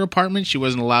friends in her apartment. She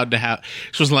wasn't allowed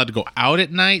to go out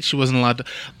at night. She wasn't allowed to.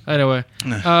 Anyway,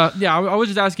 I was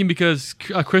just asking because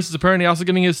Chris is apparently also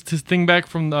getting his thing back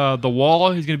from the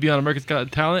Wall. He's going to be on America's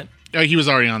Got Talent. Oh, he was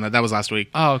already on that. That was last week.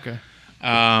 Oh, okay.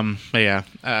 But yeah,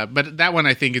 but that one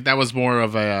I think that was more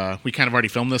of a we kind of already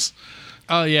filmed this.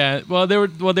 Oh yeah, well they were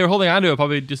holding on to it,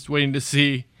 probably just waiting to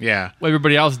see what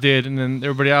everybody else did, and then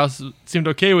everybody else seemed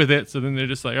okay with it, so then they're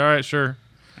just like, all right, sure.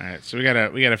 All right, so we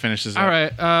gotta finish this. All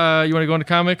right, you want to go into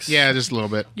comics? Yeah, just a little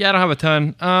bit. Yeah, I don't have a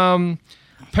ton.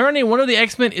 Apparently, one of the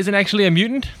X-Men isn't actually a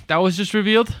mutant. That was just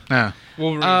revealed.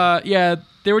 Wolverine.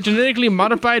 They were genetically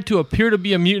modified to appear to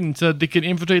be a mutant so they could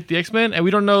infiltrate the X-Men, and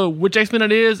we don't know which X-Men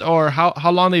it is or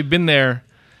how long they've been there.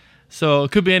 So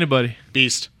it could be anybody.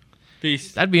 Beast.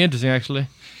 That'd be interesting, actually.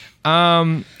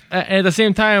 And at the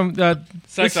same time,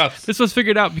 this was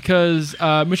figured out because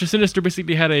Mr. Sinister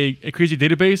basically had a crazy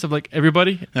database of like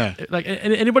everybody, like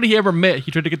anybody he ever met. He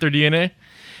tried to get their DNA,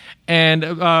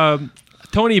 and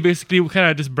Tony basically kind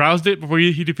of just browsed it before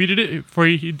he defeated it. Before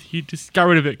he just got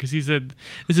rid of it because he said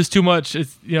this is too much.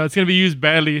 It's it's going to be used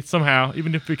badly somehow,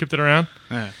 even if we kept it around.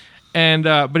 And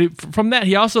from that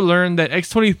he also learned that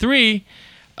X-23,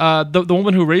 the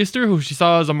woman who raised her, who she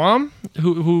saw as a mom,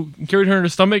 who carried her in her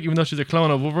stomach, even though she's a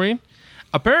clone of Wolverine,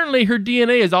 apparently her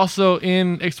DNA is also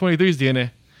in X-23's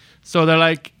DNA. So they're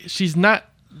like, she's not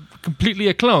completely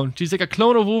a clone. She's like a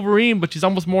clone of Wolverine, but she's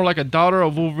almost more like a daughter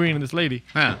of Wolverine and this lady.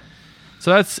 So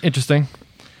that's interesting.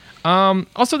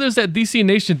 Also, there's that DC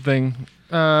Nation thing.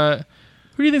 Who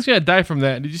do you think's gonna die from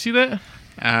that? Did you see that?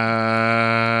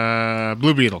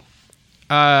 Blue Beetle.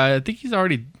 I think he's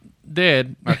already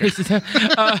dead. Okay.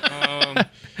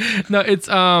 No,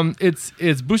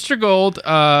 it's Booster Gold.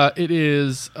 It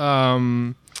is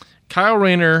Kyle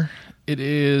Rayner. It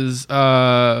is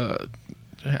I'm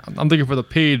looking for the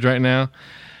page right now.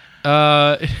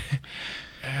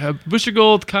 Booster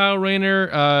Gold, Kyle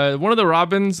Rayner, one of the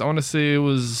Robins. I want to say it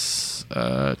was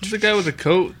the guy with the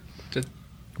coat.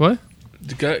 What?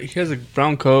 The guy, he has a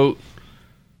brown coat.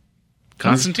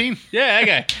 Constantine? Yeah,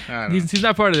 that guy. He's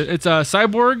not part of it. It's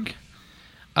Cyborg,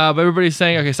 but everybody's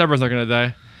saying okay, Cyborg's not gonna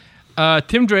die.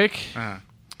 Tim Drake.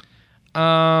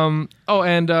 And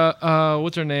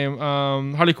what's her name?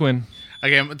 Harley Quinn.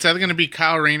 Okay, it's either gonna be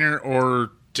Kyle Rayner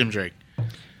or Tim Drake.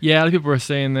 Yeah, a lot of people are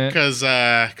saying that. Because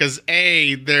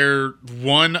A, they're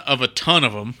one of a ton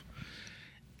of them,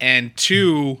 and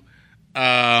two,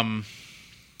 they're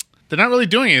not really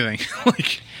doing anything.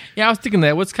 Yeah, I was thinking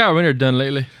that. What's Kyle Rayner done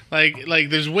lately? Like,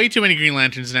 there's way too many Green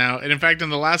Lanterns now, and in fact, in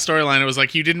the last storyline, it was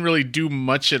like he didn't really do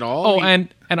much at all. Oh,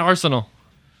 and Arsenal.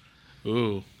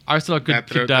 Ooh. Could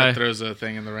die. That throws a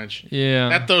thing in the wrench. Yeah.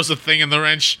 That throws a thing in the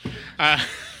wrench.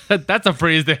 That's a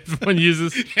phrase that everyone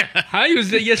uses. Yeah. I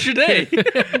used it yesterday.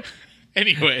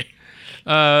 Anyway.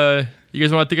 You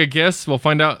guys want to take a guess? We'll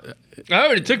find out I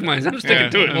already took mine. I'm sticking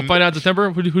to it. We'll find out in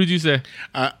September. Who did you say?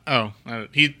 I don't know.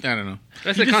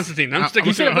 I said Constantine. I'm sticking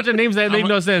You said to a bunch it. of names that make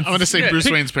no sense. I'm going to say Bruce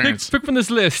Wayne's parents. Pick from this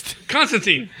list.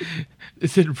 Constantine.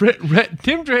 Is it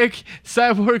Tim Drake,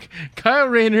 Cyborg, Kyle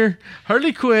Rayner,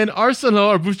 Harley Quinn,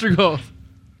 Arsenal, or Booster Gold?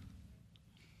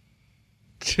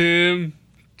 Tim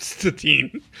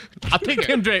Statine. I'll take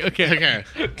Tim Drake. Okay.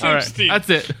 All right. Steve. That's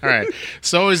it. All right.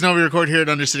 So always know we record here at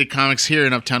Undercity Comics here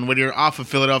in Uptown Whittier, off of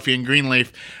Philadelphia and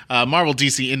Greenleaf. Marvel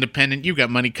DC Independent. You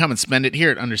got money, come and spend it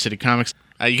here at Undercity Comics.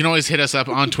 You can always hit us up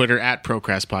on Twitter at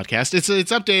procrast-podcast. It's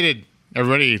updated.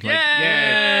 Everybody,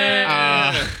 yay!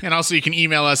 And also you can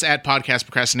email us at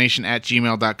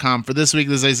podcastprocrastination@gmail.com. For this week,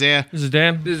 this is Isaiah. This is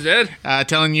Dan. This is Ed.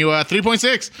 Telling you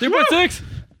 3.6. 3.6.